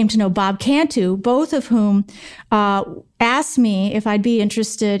came to know Bob Cantu, both of whom asked me if I'd be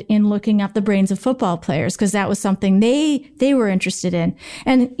interested in looking up the brains of football players, because that was something they were interested in.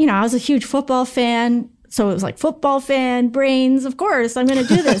 And, I was a huge football fan. So it was like football fan, brains, of course, I'm going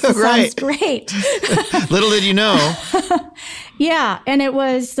to do this. It right. Sounds great. Little did you know. Yeah. And it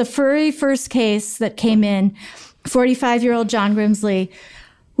was the very first case that came in. 45-year-old John Grimsley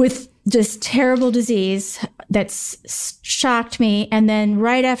with this terrible disease that's shocked me. And then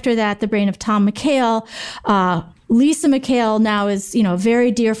right after that, the brain of Tom McHale. Lisa McHale now is, a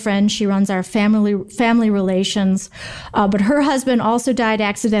very dear friend. She runs our family relations. But her husband also died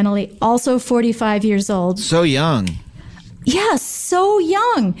accidentally, also 45 years old. So young. Yes, so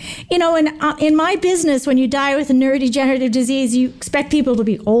young. In my business, when you die with a neurodegenerative disease, you expect people to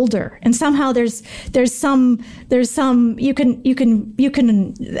be older, and somehow there's some you can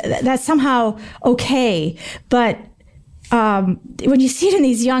that's somehow okay, but when you see it in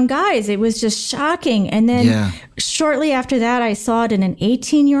these young guys, it was just shocking. And then shortly after that, I saw it in an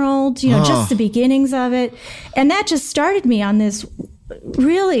 18-year-old. Just the beginnings of it, and that just started me on this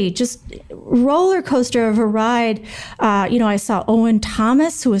really just roller coaster of a ride. I saw Owen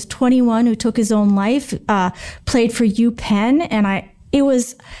Thomas, who was 21, who took his own life, played for UPenn. And it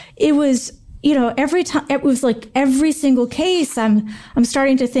was every time, it was like every single case, I'm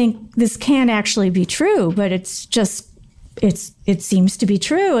starting to think this can't actually be true, but it seems to be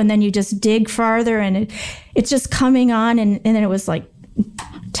true. And then you just dig farther and it's just coming on. And then it was like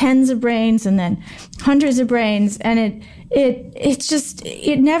tens of brains and then hundreds of brains. And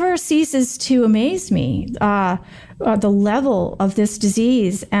it never ceases to amaze me, the level of this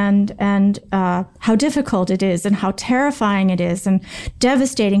disease and how difficult it is and how terrifying it is and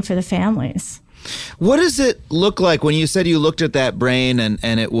devastating for the families. What does it look like when you said you looked at that brain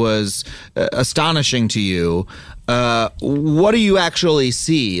and it was astonishing to you? What do you actually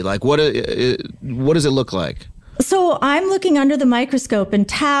see? Like, what does it look like? So I'm looking under the microscope, and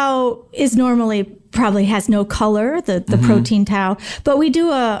tau is normally probably has no color, the protein tau, but we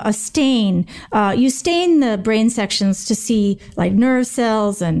do a stain. You stain the brain sections to see like nerve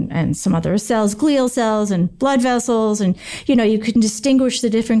cells and some other cells, glial cells and blood vessels. And, you can distinguish the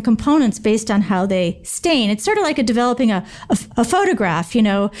different components based on how they stain. It's sort of like developing a photograph, you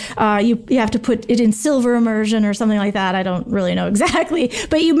have to put it in silver immersion or something like that. I don't really know exactly,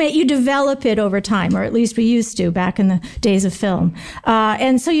 but you develop it over time, or at least we used to back in the days of film.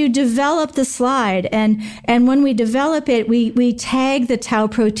 And so you develop the slide. And when we develop it, we tag the tau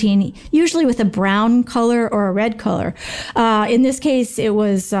protein, usually with a brown color or a red color. In this case, it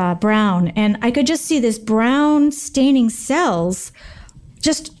was brown. And I could just see this brown staining cells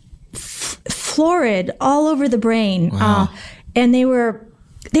just florid all over the brain. Wow. And they were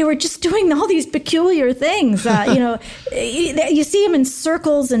just doing all these peculiar things. You see them in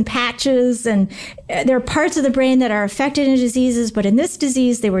circles and patches, and there are parts of the brain that are affected in diseases, but in this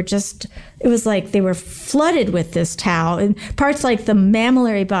disease, it was like they were flooded with this tau, and parts like the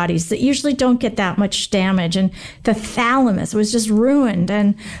mammillary bodies that usually don't get that much damage, and the thalamus was just ruined,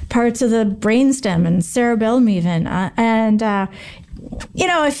 and parts of the brainstem and cerebellum even,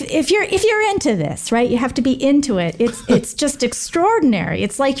 if you're into this, right, you have to be into it. It's just extraordinary.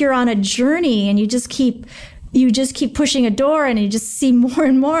 It's like you're on a journey and you just keep pushing a door and you just see more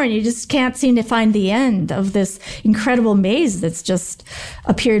and more and you just can't seem to find the end of this incredible maze that's just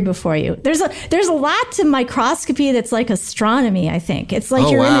appeared before you. There's a lot to microscopy that's like astronomy, I think. It's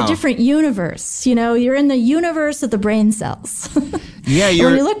like you're in a different universe. You're in the universe of the brain cells. Yeah,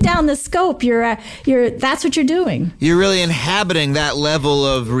 when you look down the scope, that's what you're doing. You're really inhabiting that level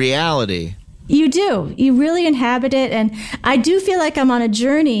of reality. You do. You really inhabit it. And I do feel like I'm on a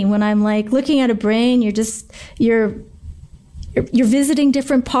journey when I'm like looking at a brain. You're visiting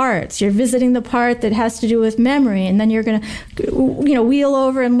different parts. You're visiting the part that has to do with memory, and then you're going to, wheel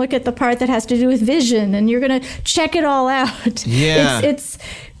over and look at the part that has to do with vision, and you're going to check it all out. Yeah. It's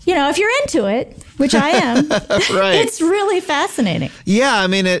if you're into it, which I am, right. It's really fascinating. Yeah, I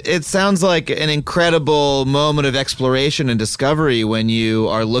mean, it sounds like an incredible moment of exploration and discovery when you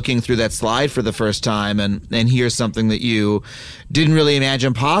are looking through that slide for the first time and hear something that you didn't really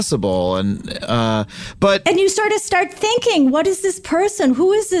imagine possible. And you sort of start thinking, what is this person?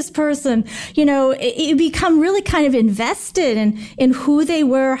 Who is this person? You become really kind of invested in who they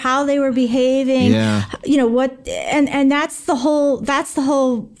were, how they were behaving. Yeah. And that's the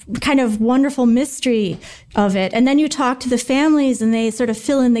whole kind of wonderful mystery of it. And then you talk to the families and they sort of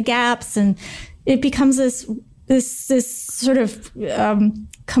fill in the gaps, and it becomes this sort of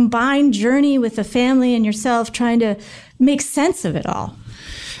combined journey with the family and yourself trying to make sense of it all.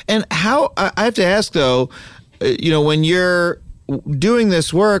 And how, I have to ask though, when you're doing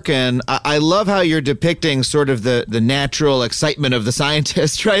this work, and I love how you're depicting sort of the natural excitement of the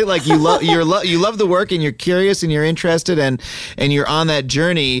scientist, right? Like you love the work, and you're curious and you're interested, and you're on that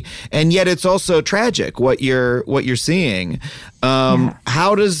journey, and yet it's also tragic what you're seeing.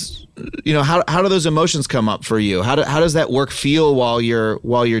 How do those emotions come up for you? How does that work feel while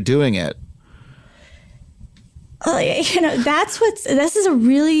you're doing it? This is a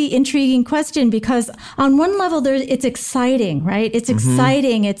really intriguing question, because on one level it's exciting, right? It's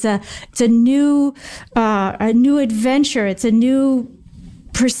exciting. It's a new adventure. It's a new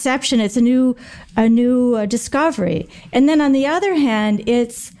perception. It's a new discovery. And then on the other hand,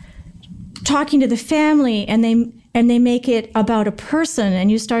 it's talking to the family, and they make it about a person,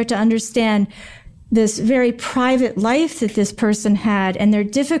 and you start to understand this very private life that this person had, and their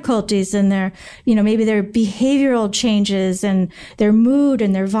difficulties, and their, maybe their behavioral changes, and their mood,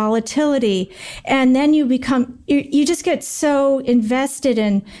 and their volatility. And then you just get so invested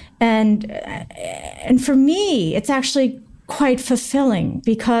in, and for me, it's actually quite fulfilling,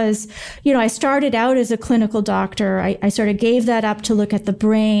 because, I started out as a clinical doctor. I sort of gave that up to look at the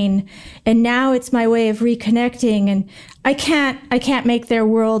brain, and now it's my way of reconnecting. And I can't make their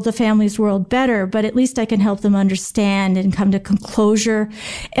world, the family's world, better, but at least I can help them understand and come to closure.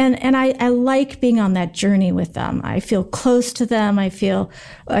 And I like being on that journey with them. I feel close to them. I feel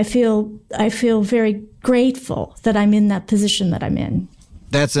very grateful that I'm in that position that I'm in.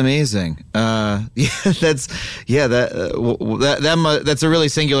 That's amazing. That's a really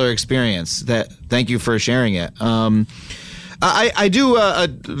singular experience. Thank you for sharing it. I do a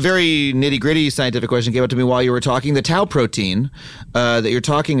very nitty-gritty scientific question came up to me while you were talking. The tau protein that you're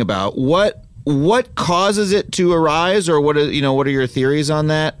talking about. What causes it to arise, or what are your theories on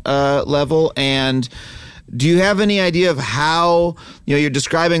that level? And do you have any idea of how you're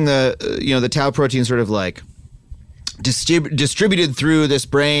describing the tau protein sort of like distributed through this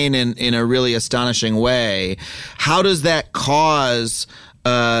brain in a really astonishing way? How does that cause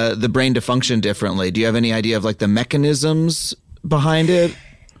the brain to function differently? Do you have any idea of like the mechanisms behind it?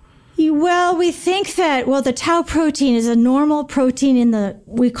 Well, we think that, the tau protein is a normal protein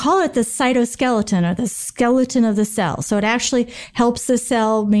we call it the cytoskeleton, or the skeleton of the cell. So it actually helps the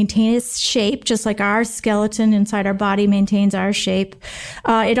cell maintain its shape, just like our skeleton inside our body maintains our shape.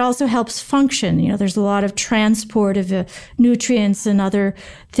 It also helps function. There's a lot of transport of nutrients and other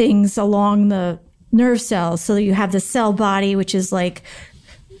things along the nerve cells. So you have the cell body, which is like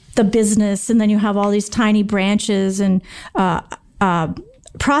the business, and then you have all these tiny branches and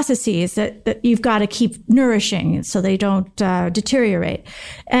processes that you've got to keep nourishing so they don't deteriorate.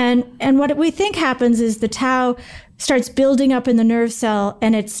 And what we think happens is the tau starts building up in the nerve cell,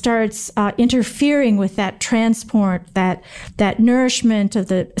 and it starts interfering with that transport, that nourishment of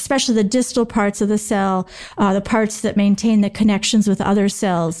especially the distal parts of the cell, the parts that maintain the connections with other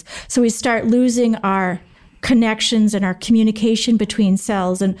cells. So we start losing our connections and our communication between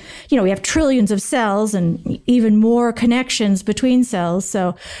cells. And, we have trillions of cells and even more connections between cells.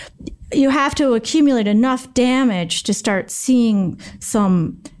 So you have to accumulate enough damage to start seeing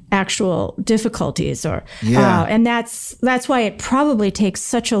some actual difficulties, and that's why it probably takes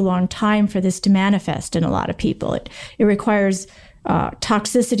such a long time for this to manifest in a lot of people. It requires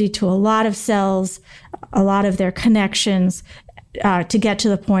toxicity to a lot of cells, a lot of their connections, to get to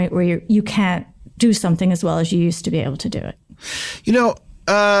the point where you can't do something as well as you used to be able to do it.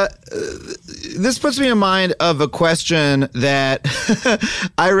 This puts me in mind of a question that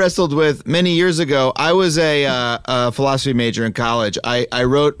I wrestled with many years ago. I was a philosophy major in college. I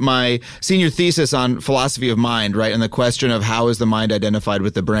wrote my senior thesis on philosophy of mind, right? And the question of how is the mind identified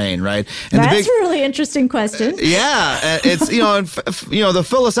with the brain, right? And that's a really interesting question. Yeah. It's, the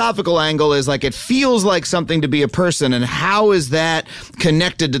philosophical angle is like, it feels like something to be a person, and how is that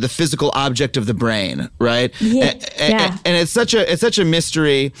connected to the physical object of the brain, right? Yeah. And it's such a mystery.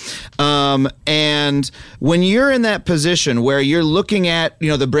 And when you're in that position where you're looking at,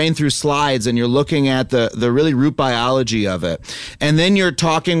 the brain through slides, and you're looking at the really root biology of it, and then you're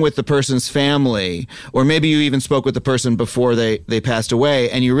talking with the person's family, or maybe you even spoke with the person before they passed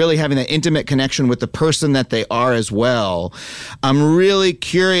away, and you're really having that intimate connection with the person that they are as well. I'm really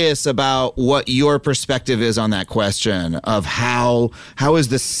curious about what your perspective is on that question of how is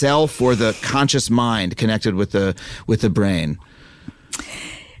the self or the conscious mind connected with the brain?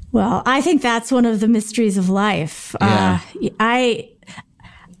 Well, I think that's one of the mysteries of life. Yeah. I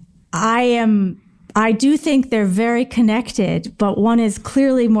do think they're very connected, but one is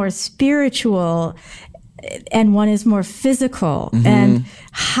clearly more spiritual and one is more physical. Mm-hmm. And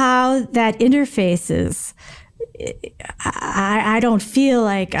how that interfaces, I don't feel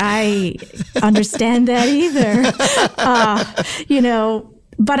like I understand that either.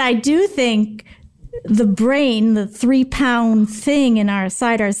 But I do think the brain, the 3-pound thing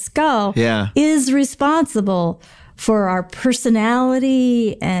inside our skull, is responsible for our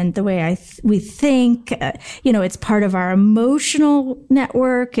personality and the way we think. It's part of our emotional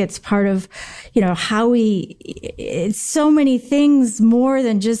network. It's part of, how it's so many things more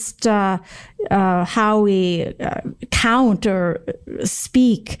than just how we count or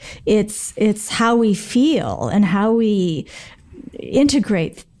speak. It's how we feel and how we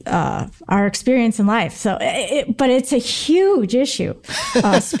integrate our experience in life. So, but it's a huge issue.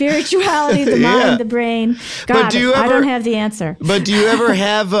 Spirituality, the mind, the brain. God, I don't have the answer. But do you ever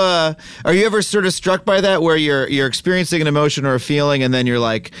have are you ever sort of struck by that where you're experiencing an emotion or a feeling and then you're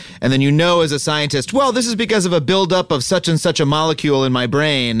like, and then as a scientist, well, this is because of a buildup of such and such a molecule in my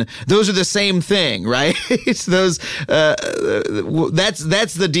brain. Those are the same thing, right? Those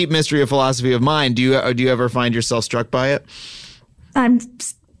that's the deep mystery of philosophy of mind. Do you ever find yourself struck by it? I'm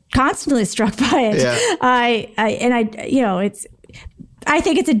constantly struck by it. Yeah. I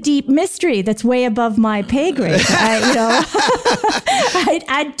think it's a deep mystery that's way above my pay grade.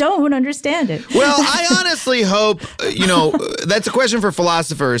 I don't understand it. Well, I honestly hope, that's a question for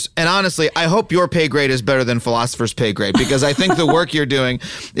philosophers. And honestly, I hope your pay grade is better than philosophers' pay grade, because I think the work you're doing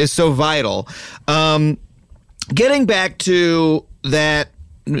is so vital. Getting back to that,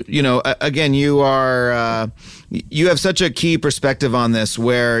 again, you have such a key perspective on this,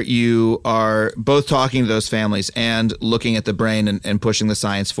 where you are both talking to those families and looking at the brain and pushing the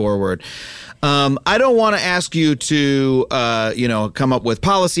science forward. I don't want to ask you to, come up with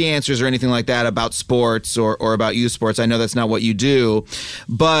policy answers or anything like that about sports or about youth sports. I know that's not what you do,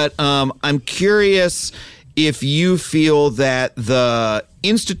 but I'm curious if you feel that the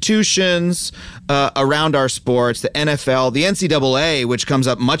institutions around our sports, the NFL, the NCAA, which comes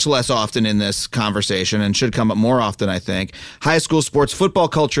up much less often in this conversation and should come up more often, I think, high school sports, football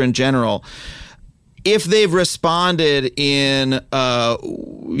culture in general, if they've responded in, how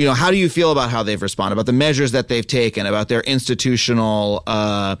do you feel about how they've responded, about the measures that they've taken, about their institutional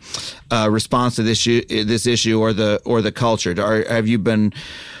response to this issue or the culture? Have you been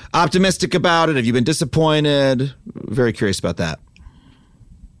optimistic about it? Have you been disappointed? Very curious about that.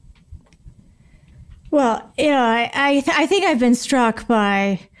 Well, I think I've been struck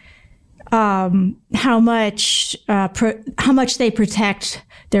by how much they protect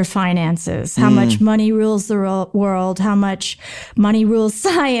their finances, how much money rules the world, how much money rules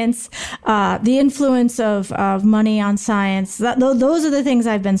science, the influence of money on science. Those are the things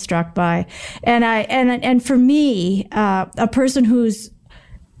I've been struck by, and for me, a person who's,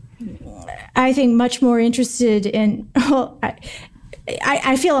 I think, much more interested in.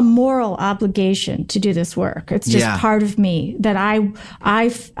 I feel a moral obligation to do this work. It's just part of me that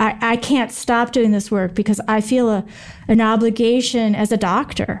I can't stop doing this work because I feel an obligation as a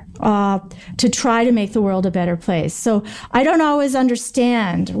doctor to try to make the world a better place. So I don't always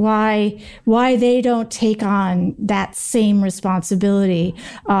understand why they don't take on that same responsibility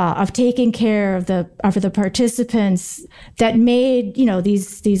of taking care of the participants that made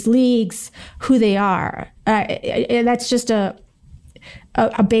these leagues who they are. That's just a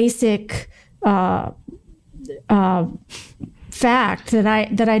basic fact that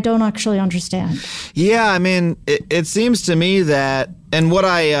I don't actually understand. Yeah, I mean, it seems to me that, and what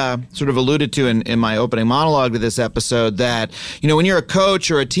I sort of alluded to in my opening monologue to this episode, that, when you're a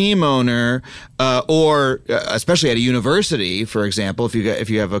coach or a team owner, or especially at a university, for example, if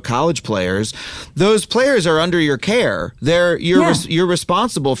you have college players, those players are under your care. You're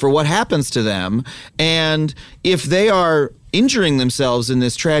responsible for what happens to them, and if they are injuring themselves in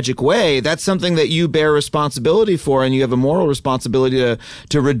this tragic way, that's something that you bear responsibility for, and you have a moral responsibility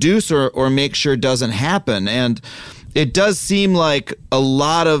to reduce or make sure doesn't happen. And it does seem like a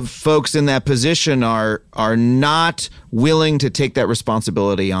lot of folks in that position are not willing to take that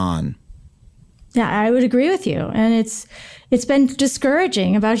responsibility on. Yeah, I would agree with you. And it's been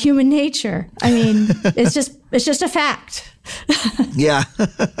discouraging about human nature. I mean, it's just a fact. Yeah.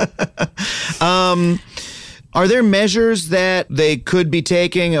 Are there measures that they could be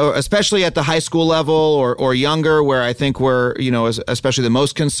taking, especially at the high school level or younger, where I think we're, especially the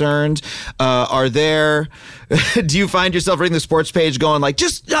most concerned? Do you find yourself reading the sports page going like,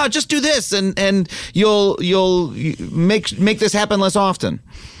 just do this and you'll make this happen less often?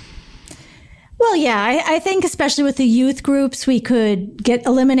 Well, yeah, I think especially with the youth groups, we could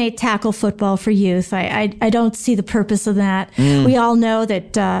eliminate tackle football for youth. I don't see the purpose of that. We all know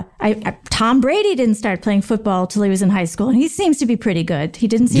that Tom Brady didn't start playing football till he was in high school, and he seems to be pretty good. He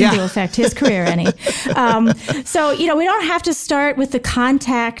didn't seem to affect his career any. So, we don't have to start with the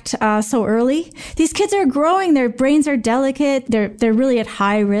contact so early. These kids are growing. Their brains are delicate. They're really at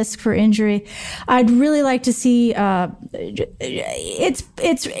high risk for injury. I'd really like to see,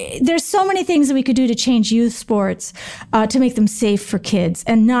 there's so many things that we could do to change youth sports to make them safe for kids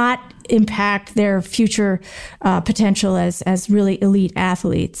and not impact their future potential as really elite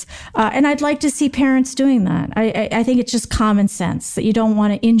athletes. And I'd like to see parents doing that. I think it's just common sense that you don't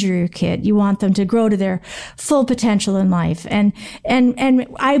want to injure your kid. You want them to grow to their full potential in life. And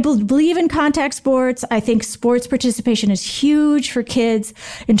I believe in contact sports. I think sports participation is huge for kids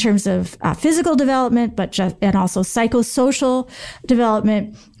in terms of physical development, and also psychosocial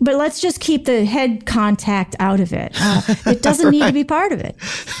development. But let's just keep the head contact out of it. It doesn't need to be part of it.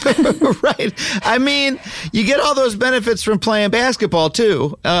 Right. I mean, you get all those benefits from playing basketball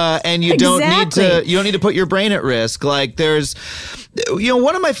too, and you don't need to put your brain at risk. Like there's,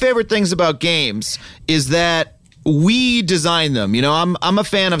 one of my favorite things about games is that we design them. I'm a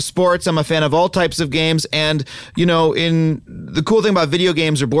fan of sports. I'm a fan of all types of games. And, in the cool thing about video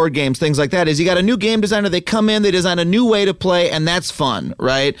games or board games, things like that, is you got a new game designer. They come in, they design a new way to play, and that's fun,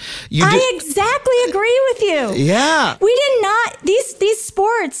 right? I exactly agree with you. Yeah. We did not, these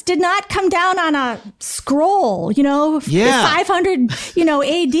sports did not come down on a scroll, 500, AD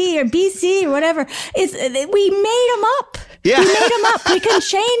or BC or whatever. We made them up. Yeah. We made them up. We can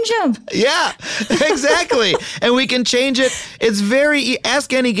change them. Yeah, exactly. And we can change it. It's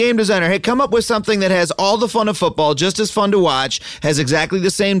ask any game designer, hey, come up with something that has all the fun of football, just as fun to watch, has exactly the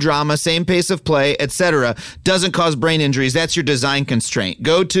same drama, same pace of play, etc. Doesn't cause brain injuries. That's your design constraint.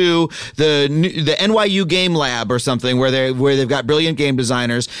 Go to the NYU Game Lab or something where they've got brilliant game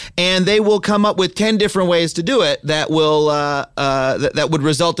designers, and they will come up with 10 different ways to do it that will that would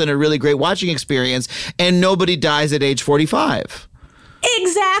result in a really great watching experience, and nobody dies at age 45.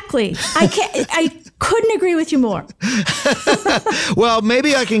 Exactly. I couldn't agree with you more. Well,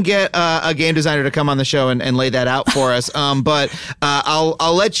 maybe I can get a game designer to come on the show and lay that out for us. But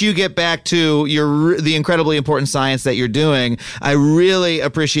I'll let you get back to the incredibly important science that you're doing. I really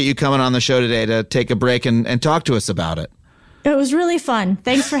appreciate you coming on the show today to take a break and talk to us about it. It was really fun.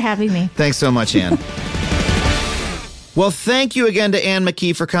 Thanks for having me. Thanks so much, Ann. Well, thank you again to Ann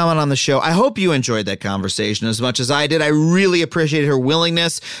McKee for coming on the show. I hope you enjoyed that conversation as much as I did. I really appreciated her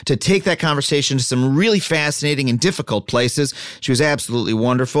willingness to take that conversation to some really fascinating and difficult places. She was absolutely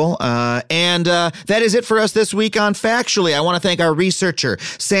wonderful. And that is it for us this week on Factually. I want to thank our researcher,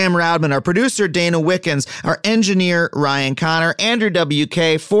 Sam Roudman, our producer, Dana Wickens, our engineer, Ryan Connor, Andrew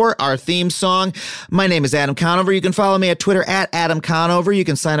WK for our theme song. My name is Adam Conover. You can follow me at Twitter at Adam Conover. You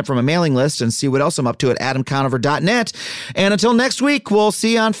can sign up for my mailing list and see what else I'm up to at adamconover.net. And until next week, we'll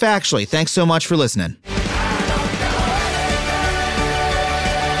see you on Factually. Thanks so much for listening.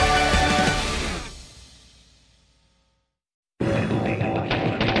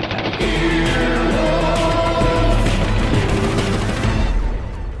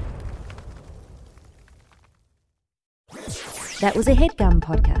 That was a HeadGum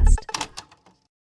podcast.